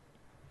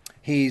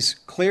 he's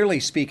clearly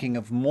speaking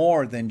of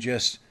more than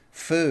just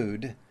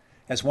food.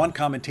 As one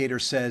commentator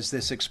says,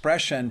 this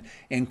expression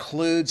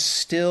includes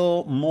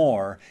still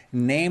more,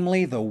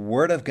 namely the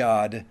Word of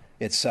God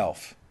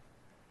itself.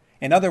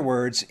 In other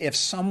words, if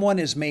someone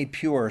is made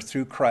pure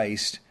through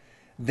Christ,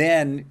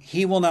 then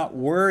he will not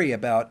worry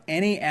about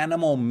any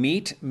animal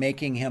meat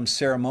making him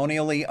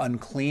ceremonially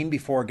unclean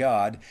before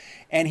God,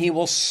 and he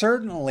will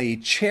certainly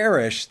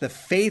cherish the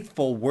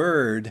faithful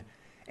word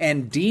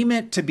and deem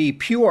it to be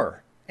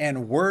pure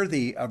and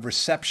worthy of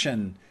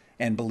reception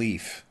and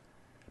belief.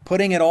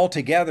 Putting it all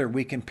together,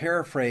 we can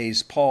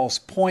paraphrase Paul's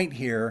point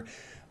here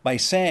by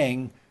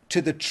saying,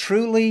 to the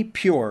truly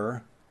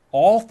pure,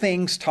 all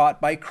things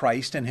taught by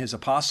Christ and his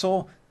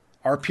apostle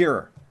are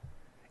pure,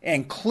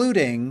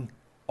 including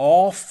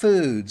all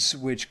foods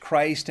which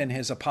Christ and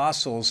his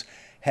apostles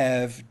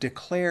have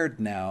declared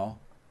now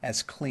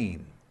as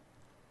clean.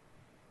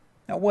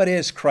 Now, what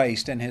is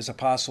Christ and his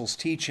apostles'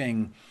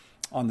 teaching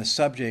on the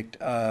subject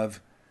of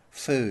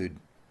food,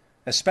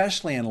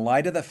 especially in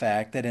light of the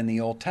fact that in the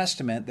Old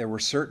Testament there were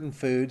certain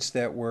foods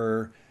that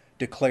were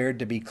declared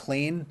to be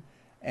clean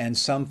and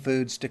some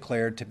foods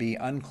declared to be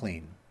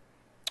unclean?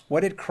 What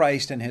did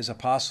Christ and his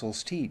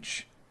apostles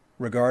teach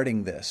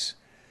regarding this?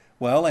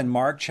 Well, in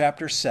Mark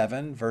chapter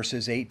 7,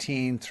 verses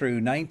 18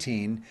 through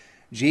 19,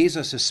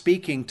 Jesus is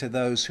speaking to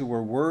those who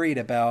were worried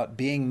about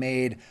being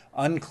made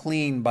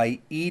unclean by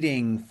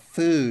eating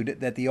food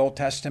that the Old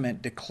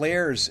Testament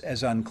declares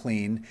as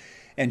unclean.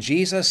 And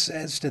Jesus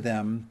says to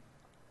them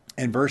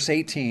in verse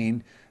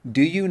 18,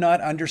 do you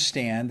not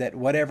understand that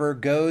whatever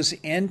goes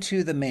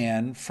into the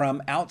man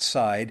from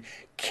outside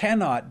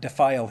cannot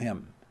defile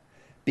him,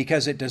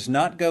 because it does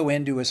not go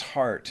into his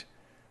heart,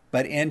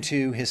 but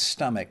into his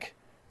stomach,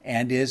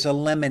 and is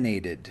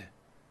eliminated?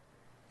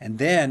 And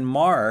then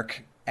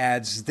Mark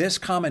adds this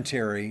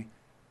commentary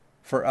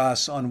for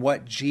us on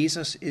what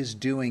Jesus is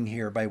doing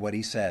here by what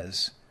he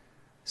says,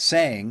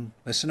 saying,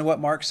 listen to what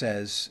Mark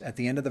says at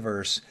the end of the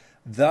verse,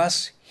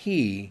 thus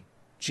he,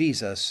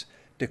 Jesus,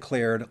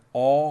 declared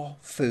all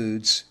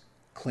foods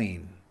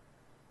clean.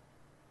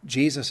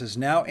 Jesus has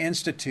now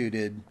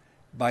instituted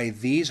by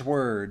these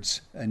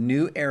words a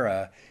new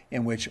era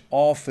in which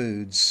all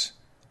foods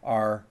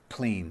are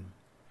clean.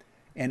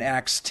 In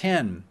Acts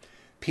 10,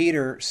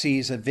 Peter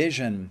sees a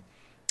vision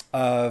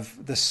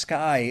of the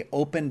sky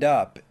opened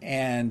up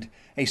and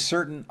a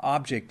certain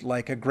object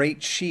like a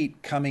great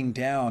sheet coming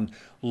down,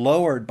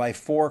 lowered by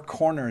four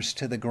corners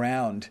to the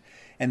ground.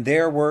 And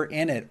there were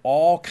in it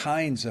all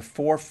kinds of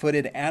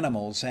four-footed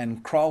animals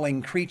and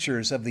crawling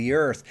creatures of the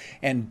earth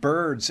and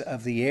birds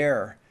of the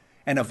air.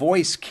 And a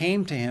voice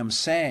came to him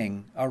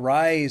saying,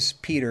 arise,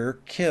 Peter,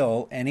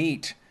 kill and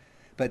eat.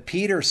 But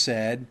Peter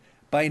said,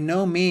 by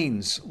no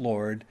means,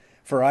 Lord,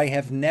 for I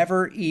have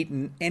never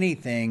eaten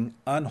anything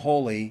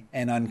unholy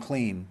and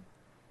unclean.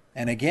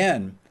 And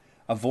again,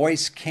 a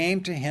voice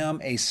came to him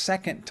a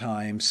second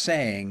time,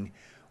 saying,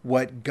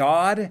 what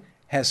God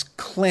has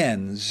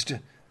cleansed,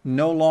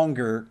 no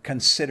longer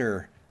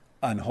consider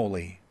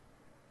unholy.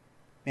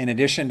 In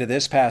addition to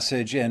this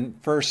passage, in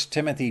 1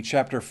 Timothy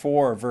chapter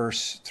 4,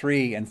 verse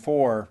 3 and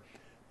 4,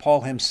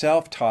 Paul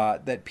himself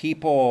taught that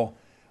people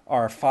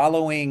are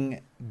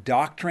following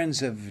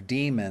doctrines of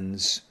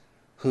demons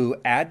who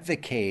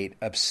advocate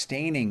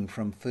abstaining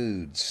from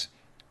foods,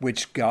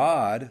 which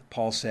God,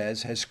 Paul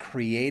says, has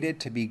created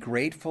to be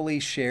gratefully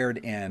shared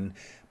in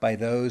by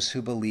those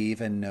who believe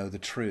and know the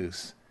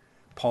truth.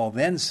 Paul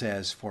then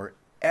says, for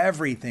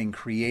everything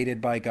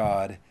created by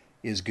God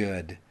is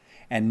good,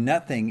 and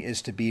nothing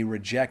is to be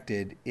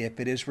rejected if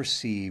it is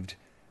received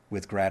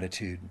with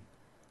gratitude.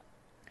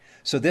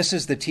 So this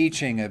is the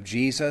teaching of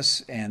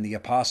Jesus and the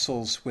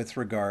apostles with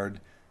regard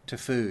to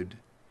food.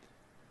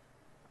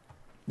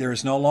 There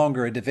is no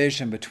longer a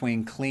division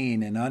between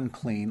clean and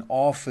unclean.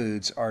 All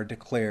foods are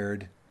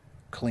declared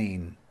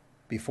clean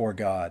before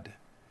God.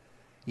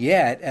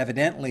 Yet,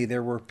 evidently,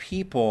 there were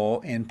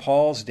people in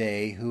Paul's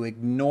day who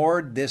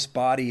ignored this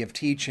body of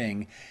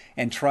teaching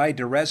and tried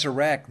to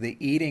resurrect the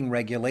eating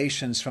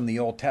regulations from the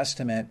Old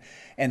Testament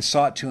and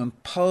sought to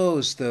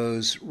impose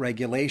those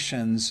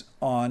regulations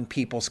on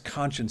people's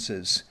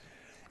consciences.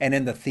 And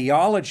in the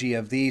theology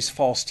of these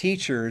false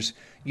teachers,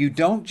 you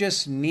don't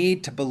just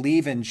need to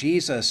believe in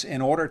Jesus in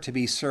order to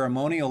be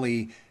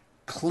ceremonially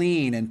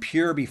clean and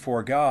pure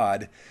before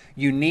God.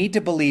 You need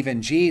to believe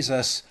in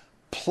Jesus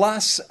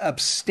plus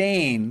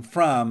abstain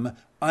from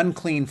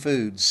unclean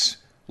foods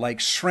like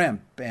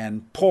shrimp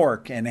and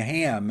pork and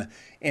ham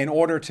in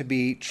order to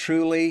be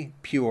truly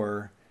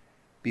pure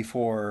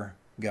before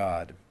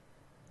God.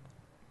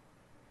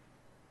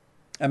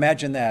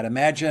 Imagine that.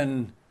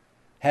 Imagine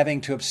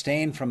having to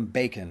abstain from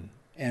bacon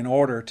in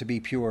order to be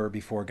pure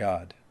before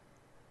God.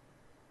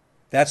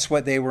 That's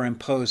what they were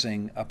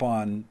imposing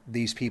upon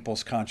these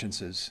people's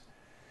consciences.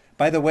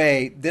 By the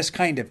way, this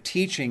kind of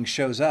teaching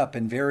shows up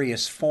in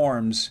various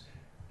forms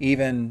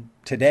even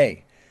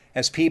today,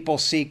 as people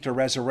seek to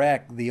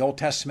resurrect the Old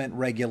Testament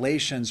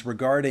regulations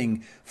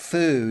regarding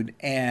food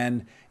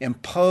and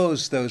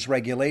impose those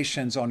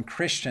regulations on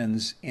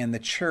Christians in the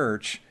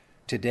church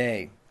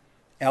today.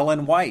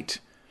 Ellen White,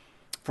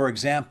 for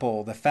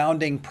example, the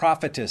founding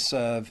prophetess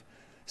of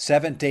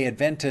Seventh-day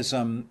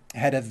Adventism,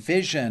 had a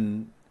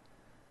vision,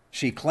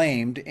 she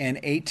claimed, in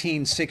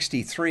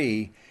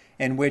 1863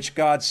 in which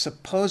God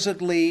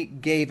supposedly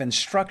gave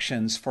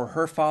instructions for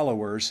her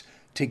followers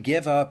to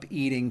give up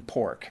eating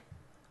pork.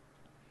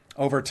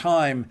 Over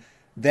time,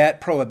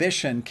 that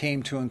prohibition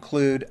came to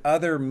include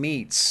other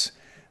meats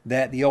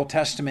that the Old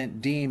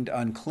Testament deemed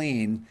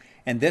unclean,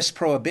 and this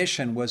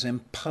prohibition was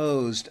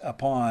imposed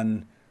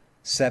upon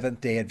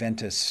Seventh-day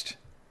Adventists,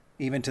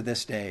 even to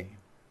this day.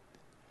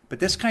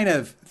 But this kind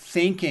of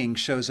thinking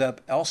shows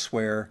up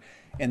elsewhere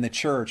in the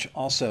church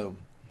also.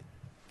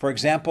 For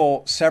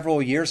example,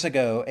 several years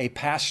ago, a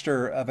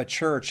pastor of a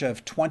church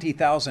of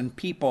 20,000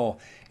 people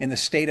in the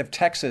state of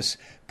Texas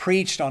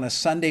preached on a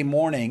Sunday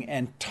morning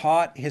and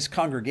taught his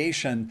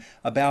congregation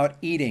about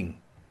eating.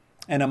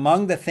 And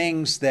among the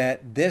things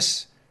that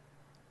this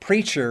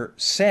preacher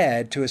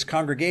said to his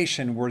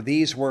congregation were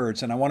these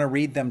words, and I want to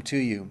read them to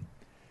you.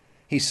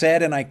 He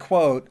said, and I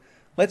quote,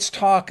 "Let's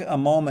talk a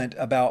moment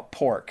about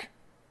pork,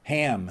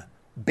 ham,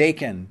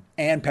 bacon,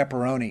 and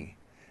pepperoni.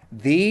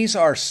 These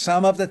are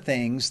some of the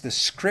things the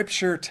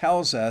Scripture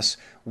tells us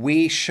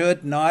we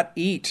should not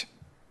eat.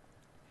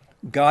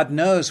 God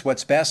knows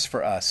what's best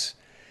for us.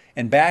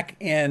 And back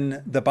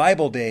in the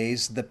Bible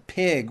days, the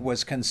pig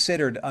was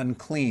considered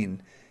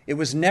unclean. It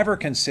was never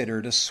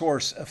considered a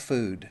source of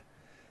food.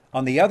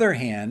 On the other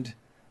hand,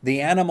 the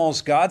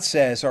animals God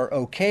says are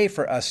okay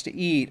for us to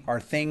eat are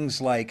things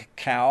like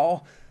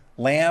cow,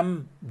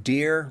 lamb,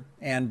 deer,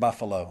 and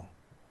buffalo.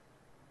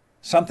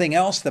 Something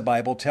else the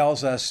Bible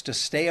tells us to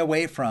stay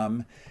away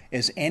from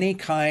is any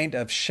kind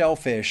of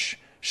shellfish,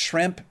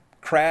 shrimp,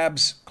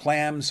 crabs,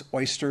 clams,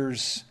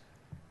 oysters,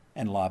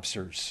 and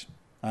lobsters,"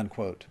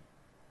 unquote.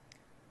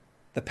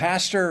 The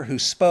pastor who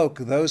spoke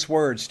those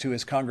words to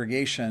his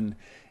congregation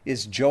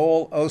is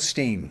Joel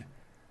Osteen,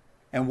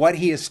 and what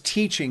he is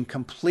teaching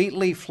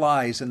completely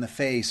flies in the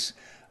face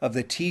of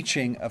the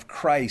teaching of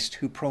Christ,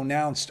 who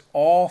pronounced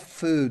all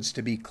foods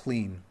to be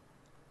clean,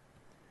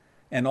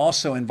 and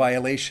also in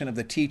violation of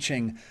the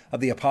teaching of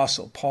the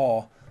Apostle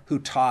Paul, who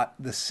taught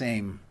the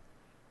same.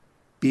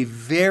 Be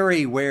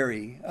very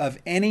wary of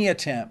any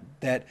attempt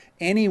that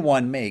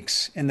anyone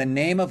makes in the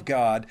name of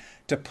God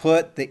to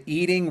put the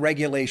eating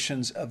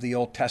regulations of the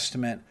Old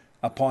Testament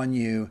upon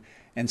you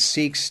and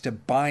seeks to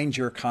bind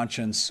your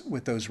conscience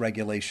with those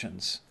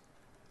regulations.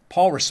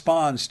 Paul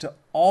responds to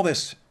all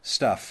this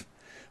stuff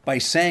by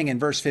saying in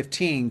verse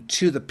 15,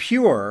 "To the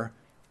pure,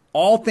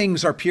 all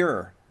things are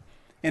pure."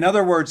 In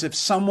other words, if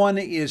someone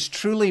is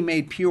truly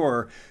made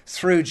pure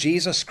through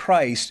Jesus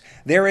Christ,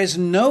 there is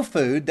no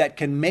food that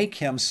can make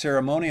him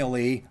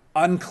ceremonially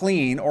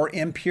unclean or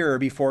impure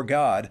before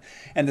God.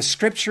 And the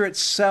Scripture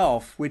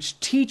itself, which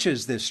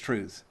teaches this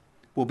truth,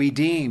 will be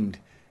deemed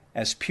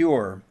as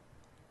pure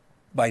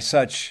by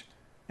such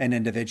an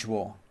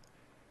individual.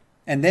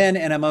 And then,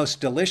 in a most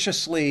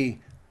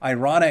deliciously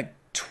ironic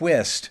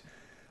twist,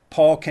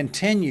 Paul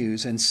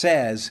continues and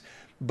says,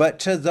 "But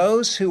to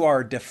those who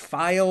are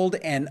defiled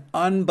and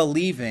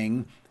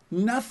unbelieving,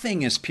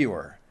 nothing is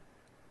pure,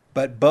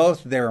 but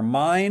both their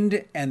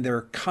mind and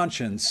their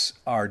conscience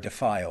are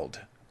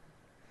defiled."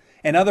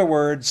 In other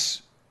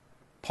words,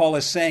 Paul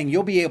is saying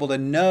you'll be able to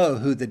know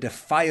who the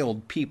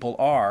defiled people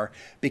are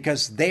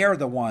because they are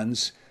the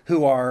ones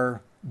who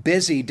are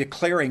busy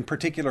declaring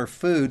particular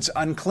foods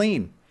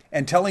unclean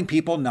and telling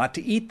people not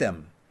to eat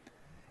them.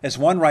 As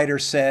one writer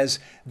says,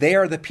 they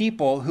are the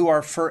people who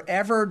are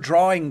forever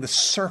drawing the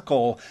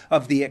circle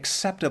of the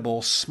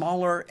acceptable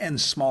smaller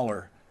and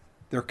smaller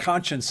Their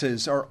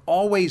consciences are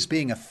always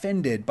being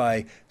offended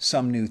by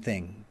some new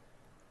thing.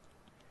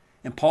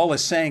 And Paul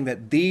is saying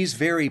that these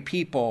very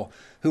people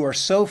who are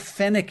so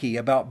finicky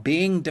about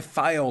being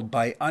defiled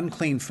by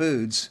unclean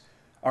foods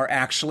are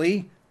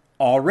actually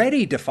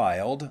already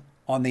defiled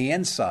on the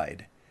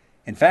inside.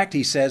 In fact,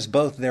 he says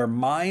both their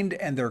mind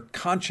and their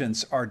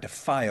conscience are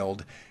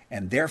defiled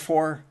and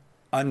therefore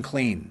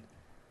unclean.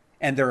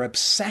 And their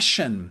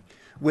obsession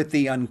with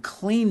the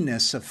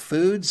uncleanness of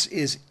foods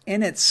is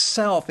in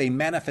itself a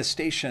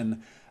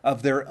manifestation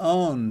of their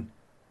own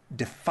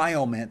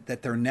defilement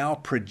that they're now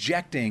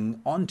projecting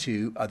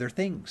onto other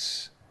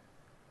things.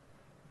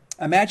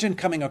 Imagine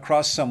coming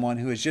across someone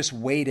who has just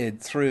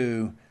waded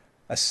through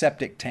a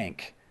septic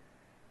tank.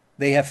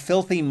 They have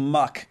filthy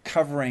muck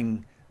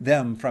covering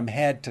them from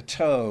head to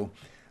toe,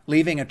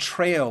 leaving a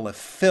trail of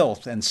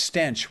filth and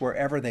stench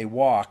wherever they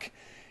walk.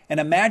 And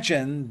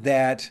imagine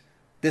that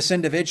this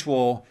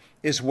individual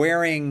is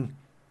wearing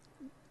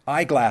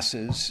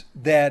eyeglasses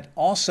that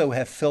also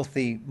have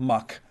filthy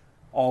muck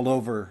all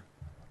over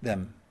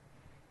them.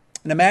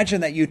 And imagine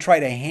that you try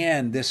to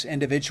hand this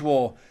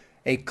individual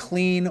a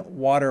clean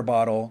water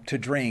bottle to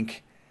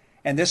drink,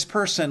 and this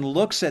person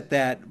looks at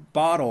that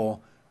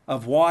bottle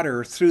of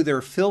water through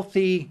their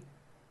filthy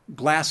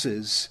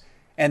glasses,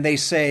 and they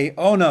say,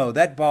 "Oh no,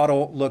 that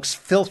bottle looks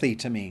filthy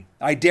to me.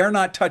 I dare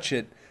not touch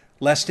it,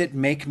 lest it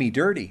make me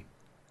dirty."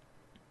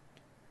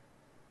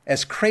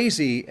 As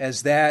crazy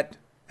as that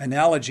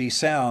analogy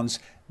sounds,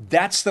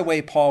 that's the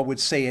way Paul would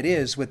say it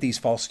is with these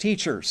false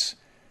teachers.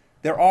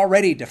 They're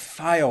already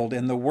defiled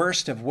in the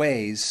worst of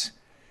ways,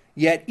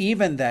 yet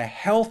even the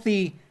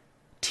healthy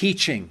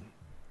teaching,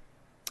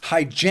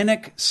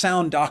 hygienic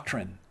sound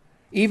doctrine,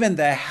 even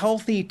the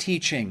healthy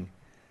teaching,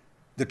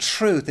 the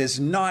truth is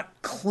not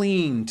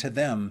clean to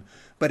them,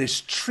 but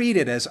is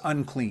treated as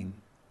unclean.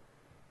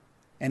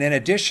 And in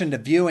addition to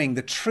viewing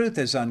the truth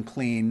as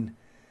unclean,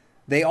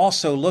 they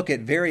also look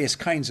at various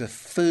kinds of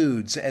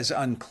foods as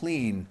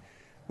unclean,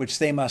 which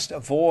they must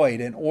avoid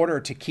in order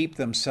to keep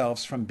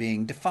themselves from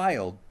being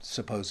defiled,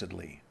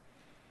 supposedly.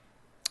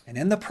 And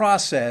in the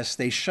process,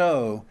 they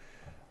show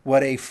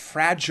what a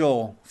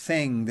fragile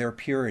thing their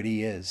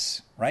purity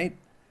is, right?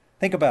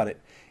 Think about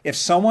it. If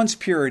someone's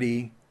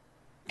purity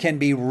can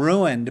be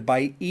ruined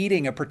by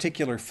eating a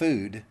particular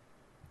food,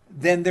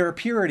 then their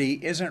purity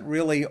isn't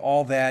really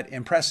all that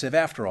impressive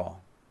after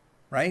all,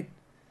 right?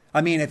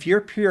 I mean, if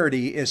your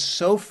purity is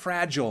so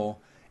fragile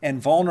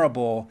and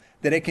vulnerable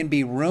that it can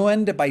be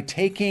ruined by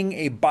taking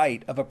a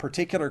bite of a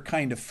particular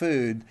kind of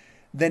food,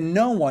 then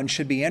no one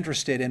should be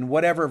interested in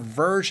whatever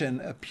version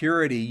of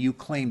purity you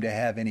claim to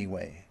have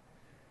anyway.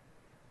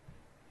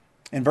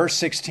 In verse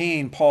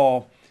 16,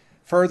 Paul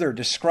further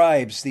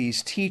describes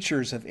these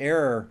teachers of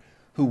error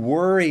who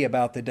worry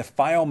about the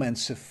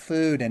defilements of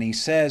food, and he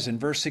says in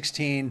verse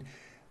 16,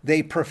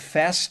 "They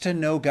profess to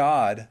know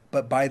God,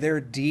 but by their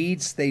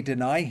deeds they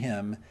deny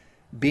him,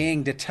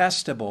 being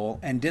detestable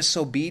and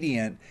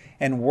disobedient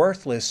and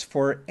worthless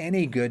for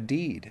any good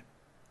deed."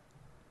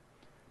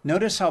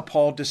 Notice how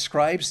Paul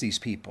describes these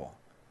people.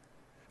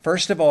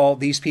 First of all,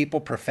 these people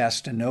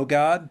profess to know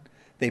God.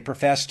 They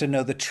profess to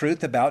know the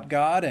truth about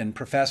God and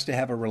profess to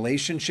have a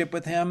relationship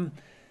with him.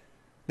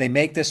 They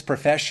make this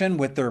profession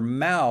with their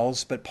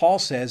mouths, but Paul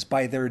says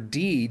by their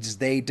deeds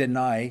they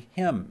deny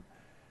him.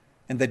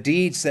 And the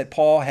deeds that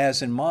Paul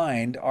has in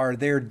mind are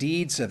their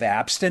deeds of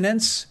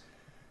abstinence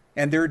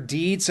and their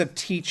deeds of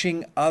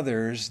teaching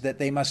others that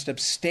they must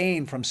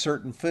abstain from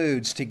certain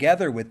foods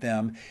together with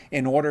them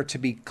in order to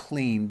be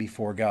clean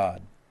before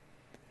God.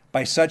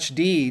 By such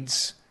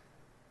deeds,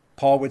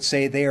 Paul would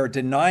say they are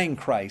denying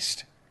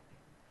Christ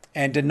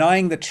and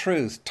denying the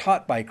truth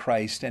taught by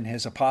Christ and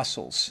his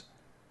apostles.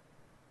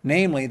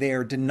 Namely, they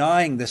are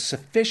denying the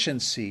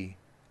sufficiency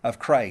of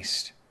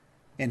Christ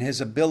in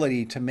his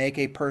ability to make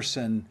a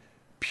person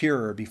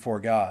pure before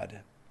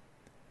God.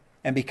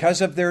 And because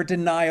of their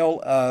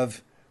denial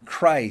of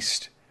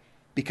Christ,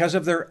 because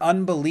of their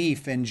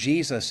unbelief in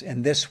Jesus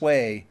in this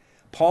way,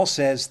 Paul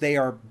says they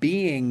are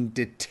being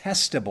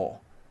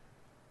detestable.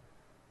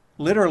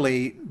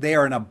 Literally, they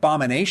are an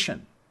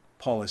abomination,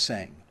 Paul is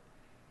saying.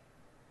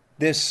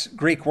 This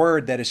Greek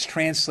word that is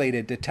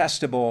translated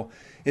detestable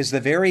is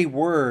the very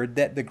word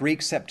that the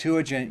Greek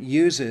Septuagint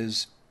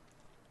uses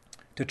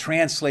to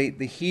translate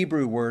the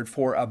Hebrew word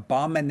for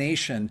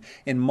abomination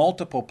in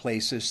multiple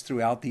places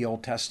throughout the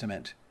Old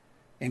Testament,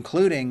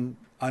 including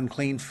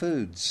unclean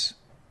foods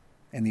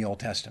in the Old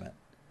Testament.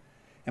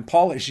 And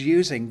Paul is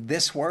using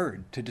this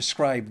word to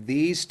describe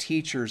these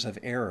teachers of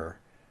error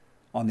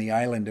on the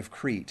island of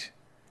Crete.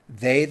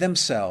 They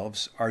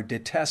themselves are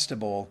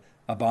detestable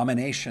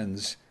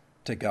abominations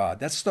to God.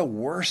 That's the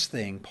worst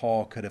thing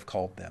Paul could have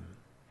called them.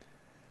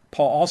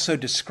 Paul also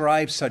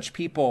describes such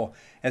people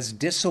as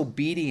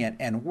disobedient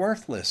and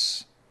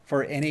worthless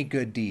for any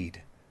good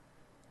deed.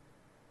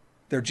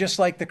 They're just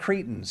like the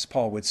Cretans,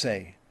 Paul would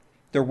say.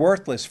 They're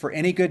worthless for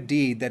any good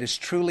deed that is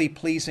truly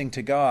pleasing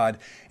to God,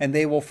 and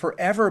they will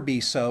forever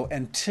be so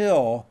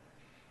until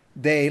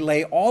They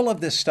lay all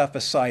of this stuff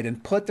aside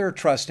and put their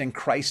trust in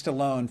Christ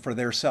alone for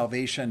their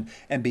salvation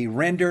and be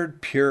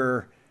rendered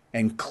pure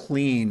and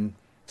clean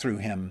through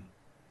him.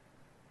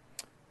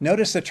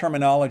 Notice the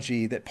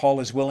terminology that Paul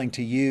is willing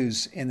to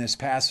use in this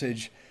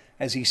passage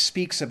as he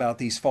speaks about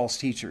these false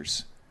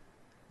teachers.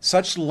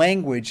 Such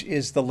language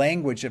is the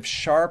language of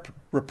sharp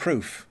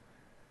reproof.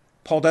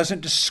 Paul doesn't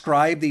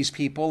describe these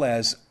people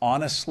as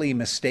honestly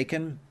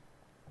mistaken.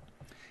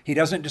 He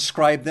doesn't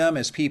describe them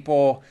as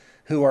people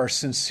who are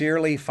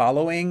sincerely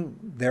following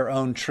their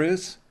own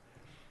truth.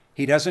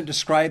 He doesn't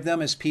describe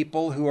them as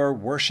people who are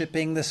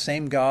worshiping the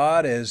same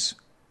God as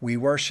we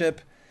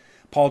worship.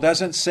 Paul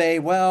doesn't say,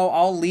 well,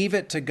 I'll leave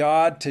it to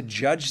God to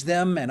judge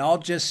them and I'll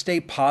just stay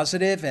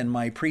positive in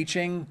my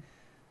preaching.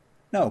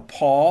 No,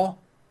 Paul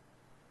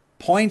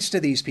points to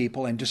these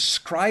people and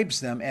describes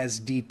them as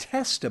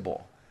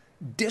detestable,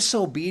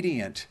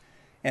 disobedient,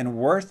 and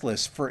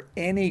worthless for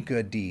any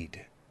good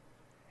deed.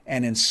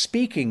 And in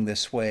speaking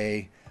this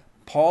way,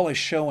 Paul is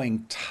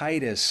showing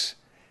Titus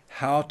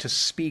how to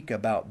speak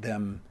about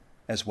them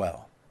as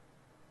well.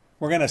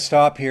 We're going to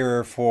stop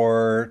here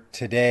for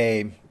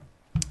today,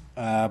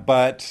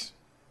 but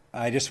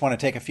I just want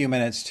to take a few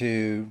minutes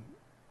to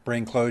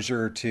bring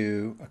closure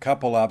to a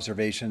couple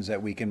observations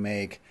that we can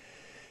make.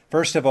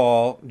 First of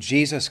all,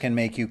 Jesus can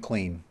make you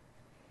clean.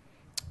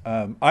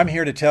 I'm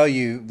here to tell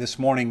you this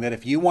morning that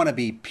if you want to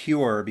be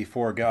pure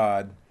before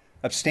God,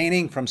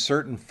 abstaining from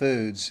certain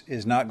foods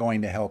is not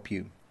going to help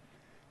you.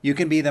 You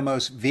can be the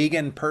most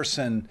vegan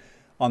person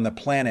on the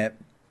planet,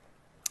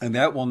 and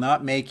that will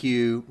not make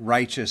you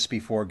righteous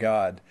before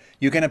God.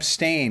 You can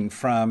abstain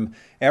from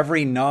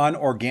every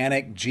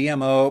non-organic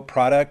GMO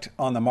product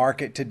on the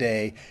market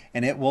today,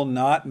 and it will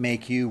not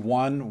make you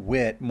one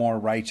whit more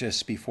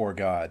righteous before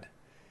God.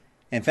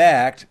 In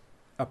fact,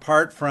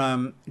 apart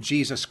from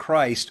Jesus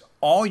Christ,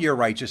 all your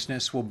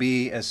righteousness will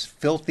be as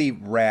filthy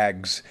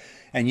rags,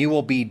 and you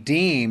will be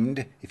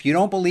deemed, if you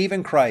don't believe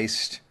in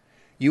Christ,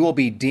 you will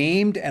be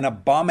deemed an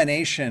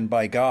abomination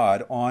by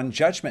God on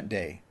Judgment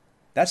Day.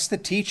 That's the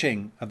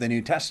teaching of the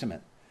New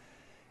Testament.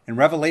 In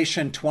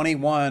Revelation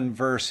 21,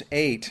 verse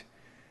 8,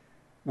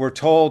 we're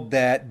told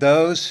that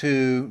those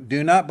who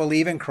do not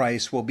believe in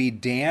Christ will be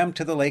damned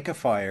to the lake of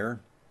fire,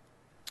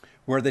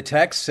 where the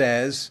text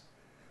says,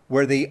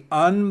 where the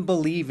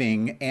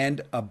unbelieving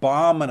and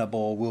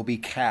abominable will be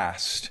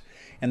cast.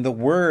 And the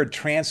word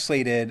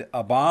translated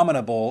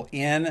abominable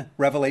in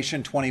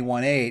Revelation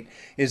 21:8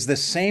 is the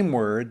same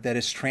word that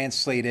is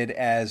translated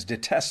as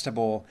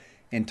detestable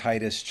in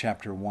Titus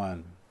chapter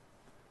 1.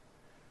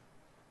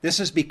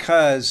 This is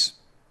because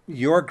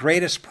your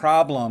greatest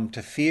problem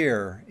to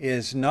fear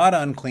is not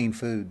unclean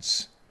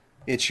foods,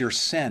 it's your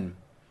sin.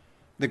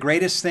 The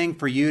greatest thing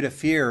for you to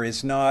fear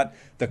is not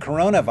the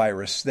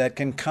coronavirus that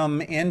can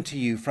come into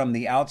you from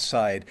the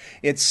outside.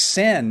 It's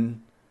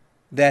sin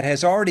that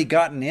has already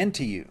gotten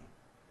into you.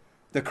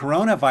 The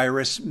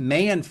coronavirus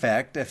may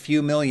infect a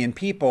few million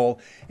people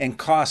and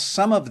cost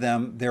some of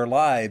them their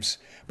lives,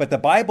 but the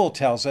Bible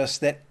tells us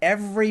that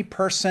every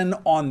person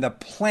on the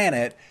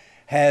planet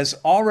has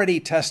already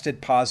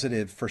tested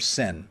positive for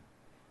sin.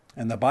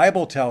 And the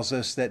Bible tells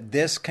us that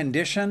this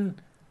condition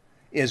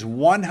is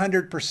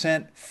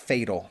 100%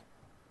 fatal.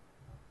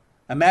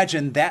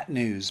 Imagine that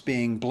news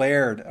being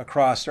blared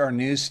across our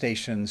news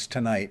stations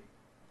tonight.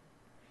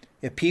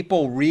 If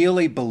people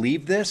really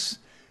believe this,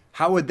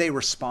 how would they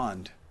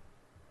respond?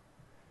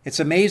 It's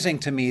amazing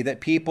to me that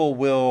people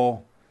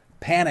will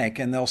panic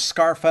and they'll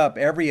scarf up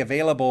every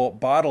available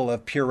bottle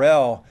of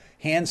Purell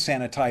hand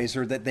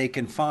sanitizer that they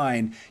can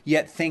find,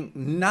 yet think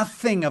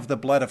nothing of the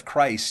blood of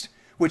Christ,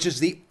 which is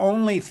the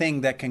only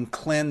thing that can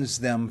cleanse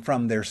them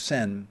from their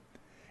sin.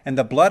 And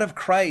the blood of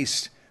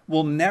Christ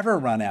will never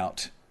run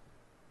out.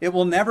 It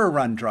will never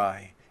run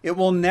dry. It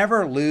will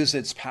never lose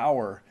its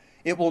power.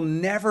 It will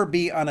never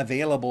be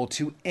unavailable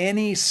to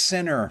any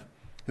sinner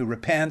who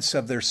repents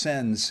of their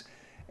sins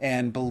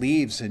and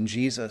believes in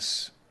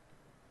Jesus.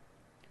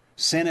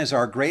 Sin is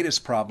our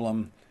greatest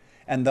problem,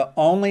 and the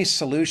only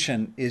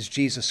solution is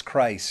Jesus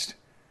Christ.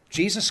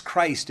 Jesus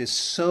Christ is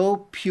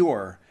so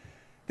pure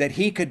that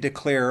he could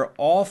declare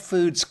all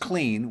foods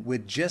clean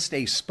with just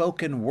a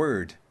spoken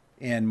word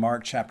in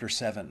Mark chapter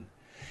 7.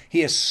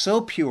 He is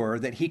so pure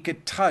that he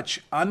could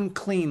touch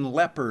unclean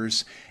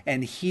lepers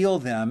and heal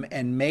them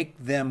and make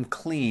them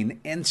clean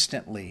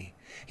instantly.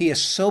 He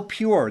is so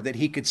pure that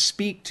he could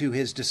speak to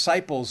his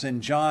disciples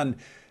in John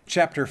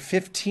chapter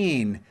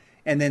 15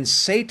 and then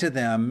say to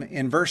them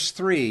in verse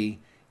 3,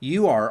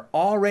 "You are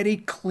already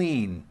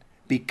clean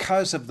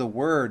because of the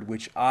word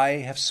which I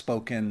have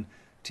spoken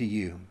to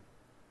you."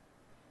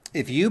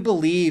 If you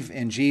believe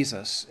in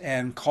Jesus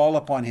and call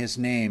upon his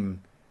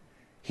name,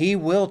 he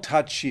will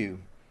touch you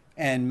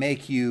and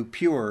make you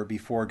pure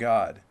before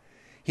God.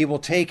 He will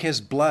take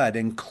his blood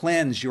and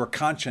cleanse your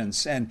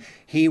conscience, and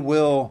he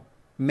will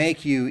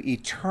make you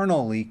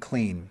eternally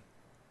clean.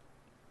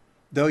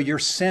 Though your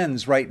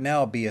sins right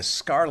now be as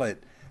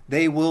scarlet,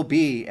 they will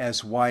be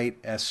as white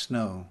as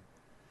snow.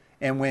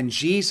 And when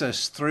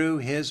Jesus, through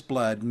his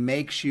blood,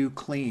 makes you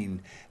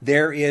clean,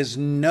 there is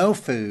no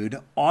food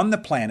on the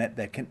planet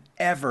that can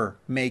ever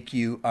make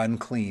you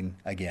unclean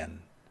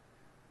again.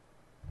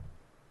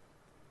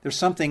 There's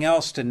something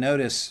else to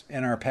notice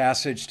in our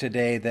passage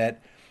today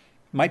that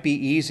might be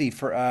easy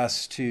for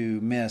us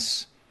to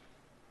miss.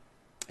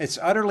 It's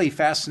utterly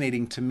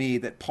fascinating to me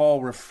that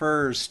Paul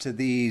refers to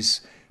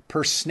these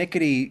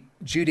persnickety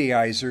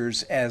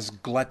Judaizers as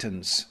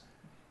gluttons.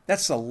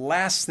 That's the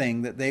last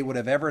thing that they would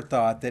have ever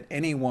thought that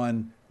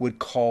anyone would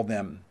call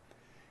them.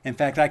 In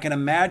fact, I can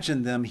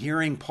imagine them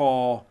hearing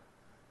Paul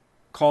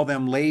call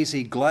them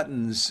lazy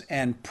gluttons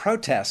and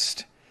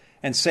protest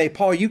and say,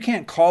 Paul, you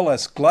can't call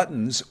us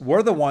gluttons.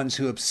 We're the ones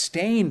who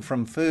abstain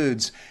from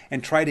foods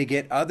and try to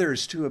get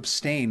others to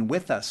abstain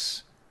with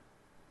us.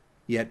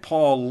 Yet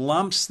Paul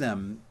lumps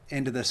them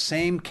into the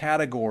same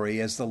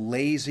category as the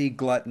lazy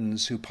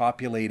gluttons who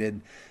populated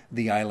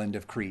the island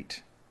of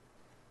Crete.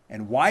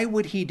 And why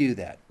would he do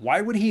that?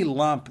 Why would he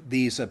lump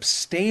these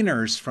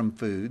abstainers from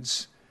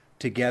foods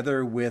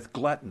together with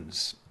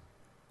gluttons?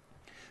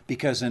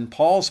 Because in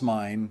Paul's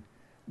mind,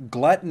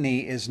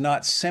 gluttony is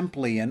not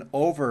simply an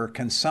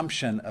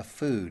overconsumption of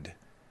food.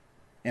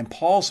 In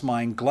Paul's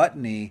mind,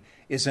 gluttony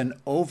is an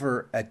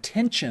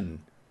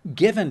over-attention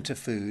given to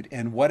food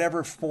in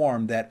whatever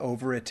form that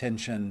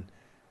over-attention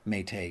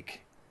may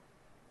take.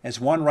 As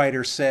one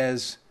writer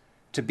says,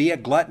 to be a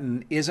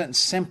glutton isn't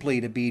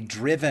simply to be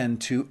driven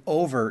to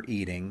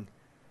overeating,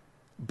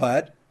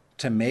 but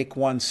to make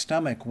one's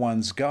stomach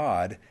one's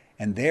god,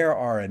 and there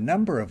are a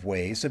number of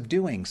ways of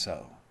doing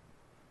so.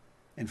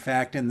 In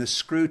fact, in the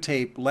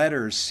Screwtape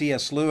Letters,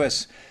 C.S.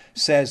 Lewis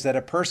says that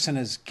a person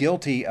is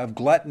guilty of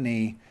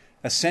gluttony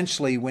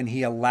essentially when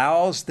he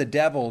allows the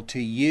devil to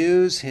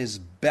use his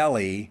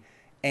belly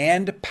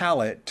and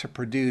palate to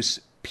produce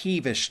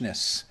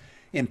peevishness,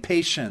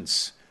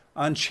 impatience,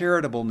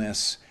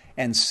 uncharitableness,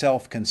 and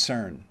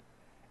self-concern.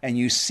 And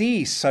you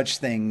see such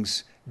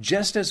things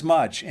just as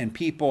much in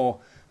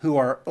people who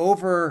are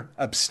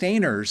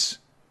over-abstainers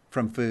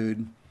from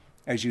food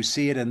as you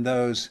see it in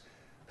those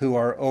who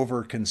are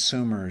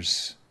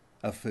over-consumers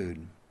of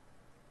food.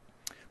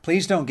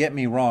 Please don't get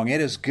me wrong.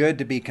 It is good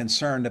to be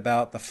concerned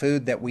about the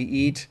food that we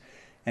eat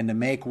and to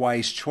make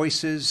wise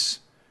choices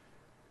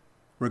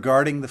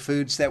regarding the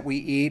foods that we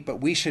eat,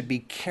 but we should be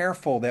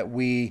careful that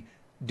we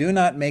do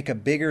not make a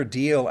bigger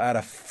deal out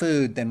of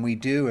food than we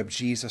do of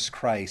Jesus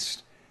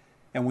Christ.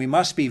 And we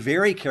must be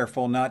very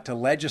careful not to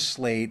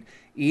legislate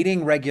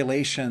eating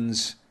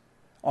regulations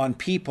on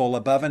people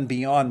above and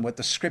beyond what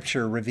the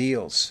Scripture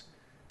reveals.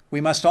 We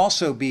must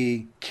also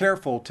be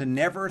careful to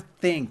never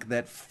think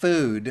that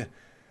food,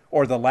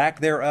 or the lack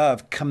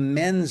thereof,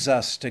 commends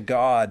us to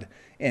God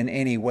in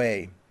any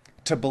way.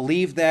 To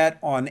believe that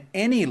on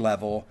any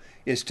level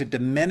is to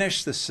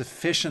diminish the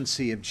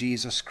sufficiency of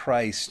Jesus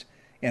Christ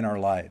in our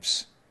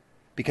lives.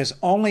 Because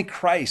only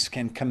Christ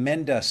can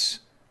commend us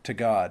to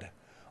God.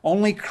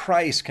 Only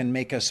Christ can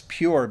make us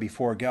pure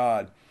before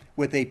God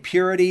with a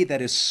purity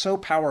that is so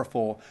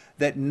powerful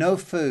that no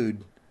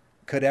food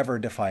could ever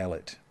defile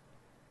it.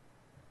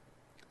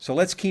 So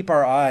let's keep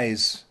our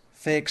eyes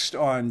fixed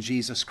on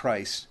Jesus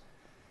Christ.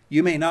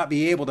 You may not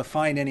be able to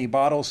find any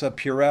bottles of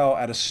Purell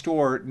at a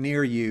store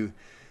near you,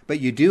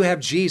 but you do have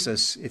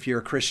Jesus if you're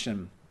a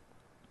Christian.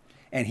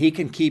 And he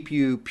can keep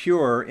you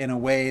pure in a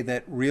way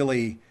that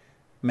really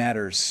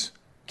matters.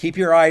 Keep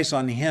your eyes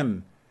on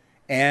him.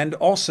 And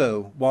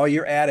also, while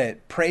you're at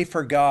it, pray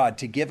for God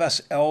to give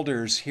us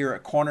elders here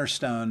at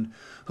Cornerstone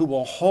who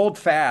will hold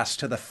fast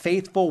to the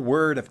faithful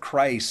word of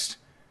Christ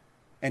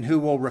and who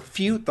will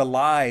refute the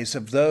lies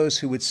of those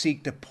who would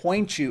seek to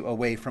point you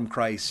away from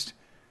Christ.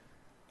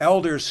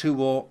 Elders who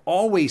will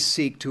always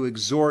seek to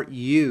exhort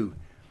you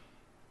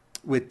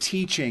with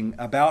teaching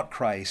about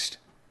Christ,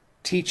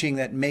 teaching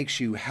that makes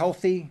you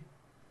healthy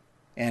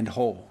and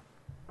whole.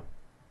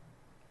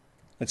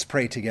 Let's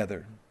pray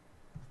together.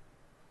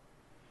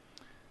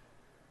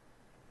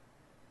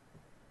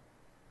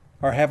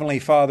 Our Heavenly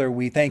Father,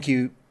 we thank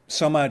you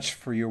so much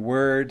for your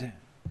word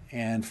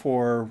and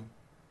for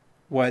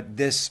what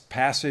this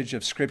passage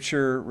of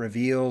Scripture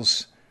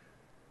reveals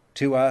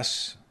to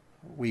us.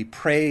 We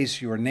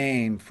praise your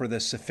name for the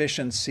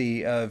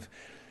sufficiency of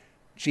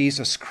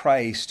Jesus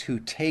Christ, who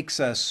takes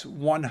us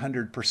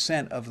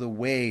 100% of the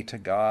way to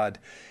God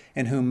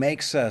and who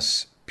makes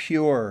us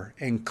pure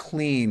and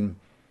clean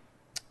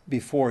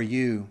before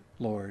you,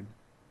 Lord.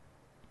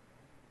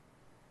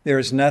 There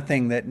is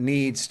nothing that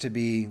needs to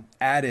be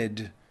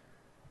added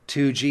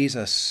to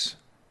Jesus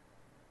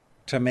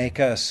to make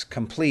us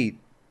complete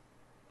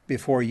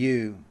before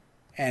you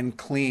and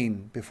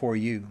clean before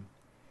you.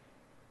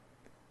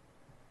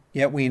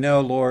 Yet we know,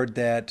 Lord,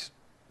 that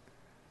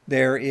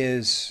there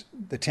is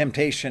the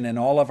temptation in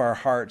all of our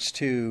hearts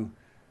to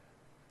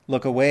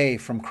look away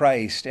from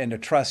Christ and to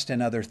trust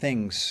in other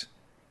things.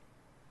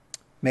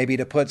 Maybe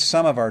to put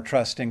some of our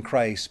trust in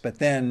Christ, but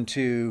then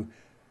to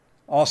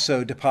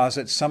also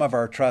deposit some of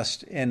our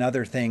trust in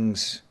other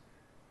things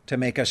to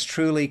make us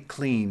truly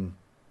clean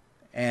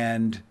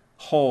and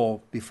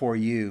whole before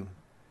you.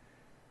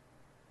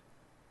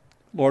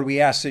 Lord,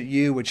 we ask that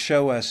you would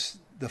show us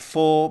the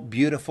full,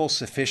 beautiful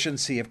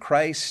sufficiency of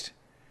Christ,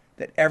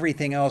 that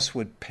everything else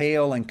would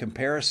pale in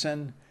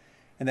comparison,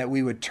 and that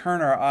we would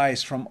turn our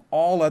eyes from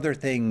all other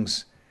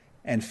things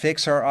and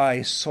fix our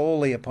eyes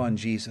solely upon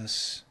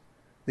Jesus,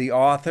 the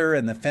author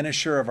and the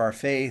finisher of our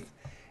faith,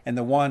 and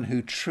the one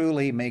who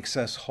truly makes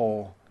us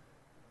whole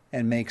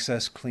and makes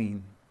us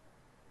clean.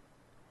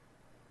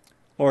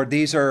 Lord,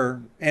 these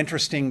are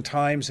interesting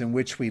times in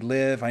which we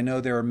live. I know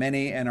there are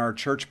many in our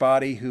church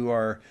body who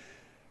are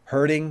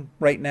hurting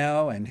right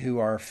now and who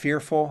are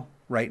fearful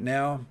right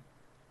now.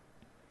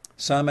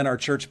 Some in our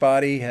church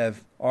body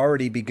have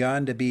already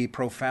begun to be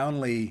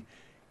profoundly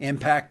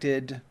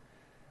impacted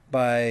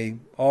by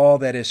all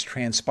that is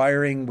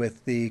transpiring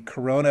with the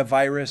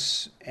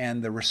coronavirus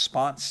and the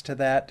response to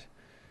that.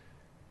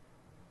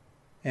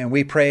 And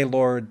we pray,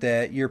 Lord,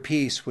 that your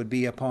peace would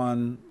be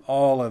upon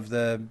all of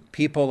the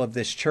people of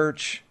this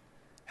church.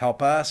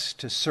 Help us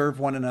to serve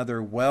one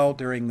another well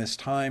during this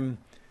time.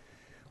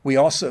 We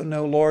also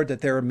know, Lord,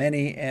 that there are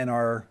many in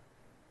our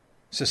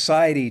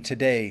society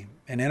today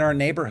and in our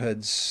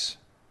neighborhoods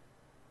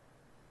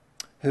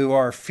who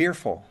are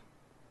fearful,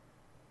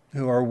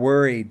 who are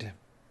worried,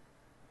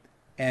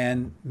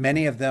 and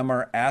many of them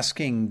are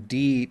asking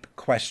deep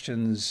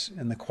questions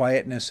in the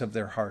quietness of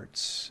their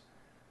hearts.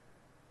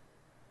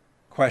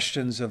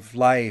 Questions of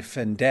life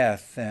and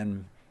death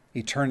and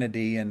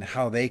eternity and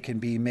how they can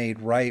be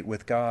made right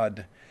with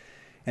God.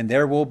 And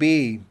there will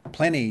be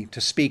plenty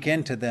to speak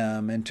into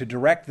them and to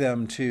direct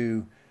them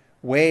to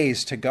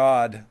ways to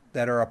God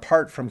that are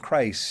apart from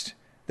Christ,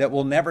 that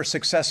will never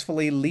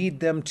successfully lead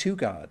them to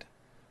God.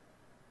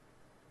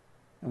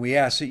 And we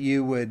ask that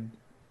you would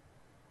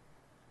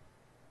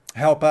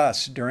help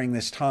us during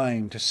this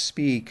time to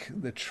speak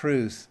the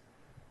truth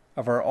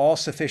of our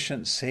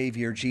all-sufficient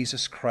Savior,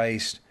 Jesus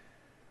Christ,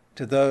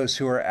 to those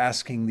who are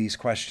asking these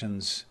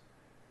questions,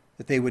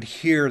 that they would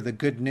hear the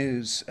good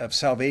news of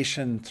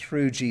salvation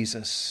through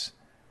Jesus,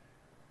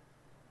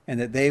 and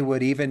that they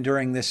would, even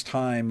during this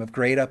time of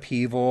great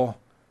upheaval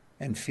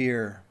and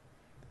fear,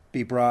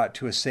 be brought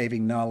to a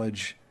saving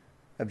knowledge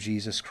of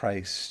Jesus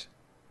Christ.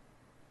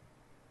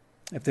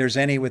 If there's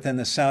any within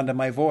the sound of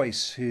my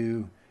voice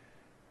who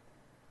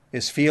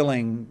is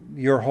feeling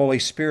your Holy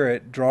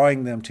Spirit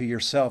drawing them to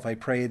yourself, I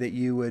pray that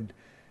you would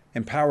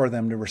empower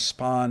them to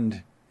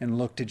respond and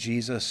look to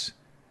Jesus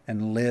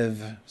and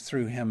live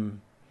through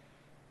him.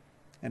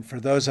 And for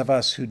those of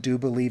us who do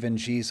believe in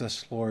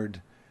Jesus,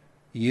 Lord,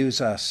 use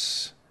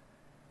us.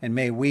 And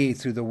may we,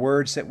 through the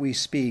words that we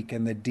speak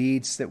and the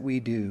deeds that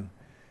we do,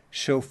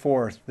 show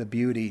forth the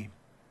beauty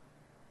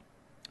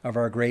of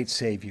our great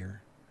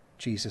Savior,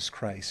 Jesus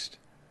Christ.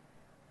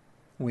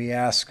 We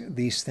ask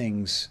these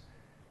things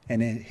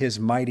in his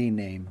mighty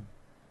name.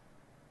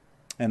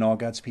 And all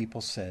God's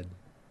people said,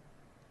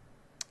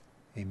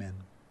 Amen.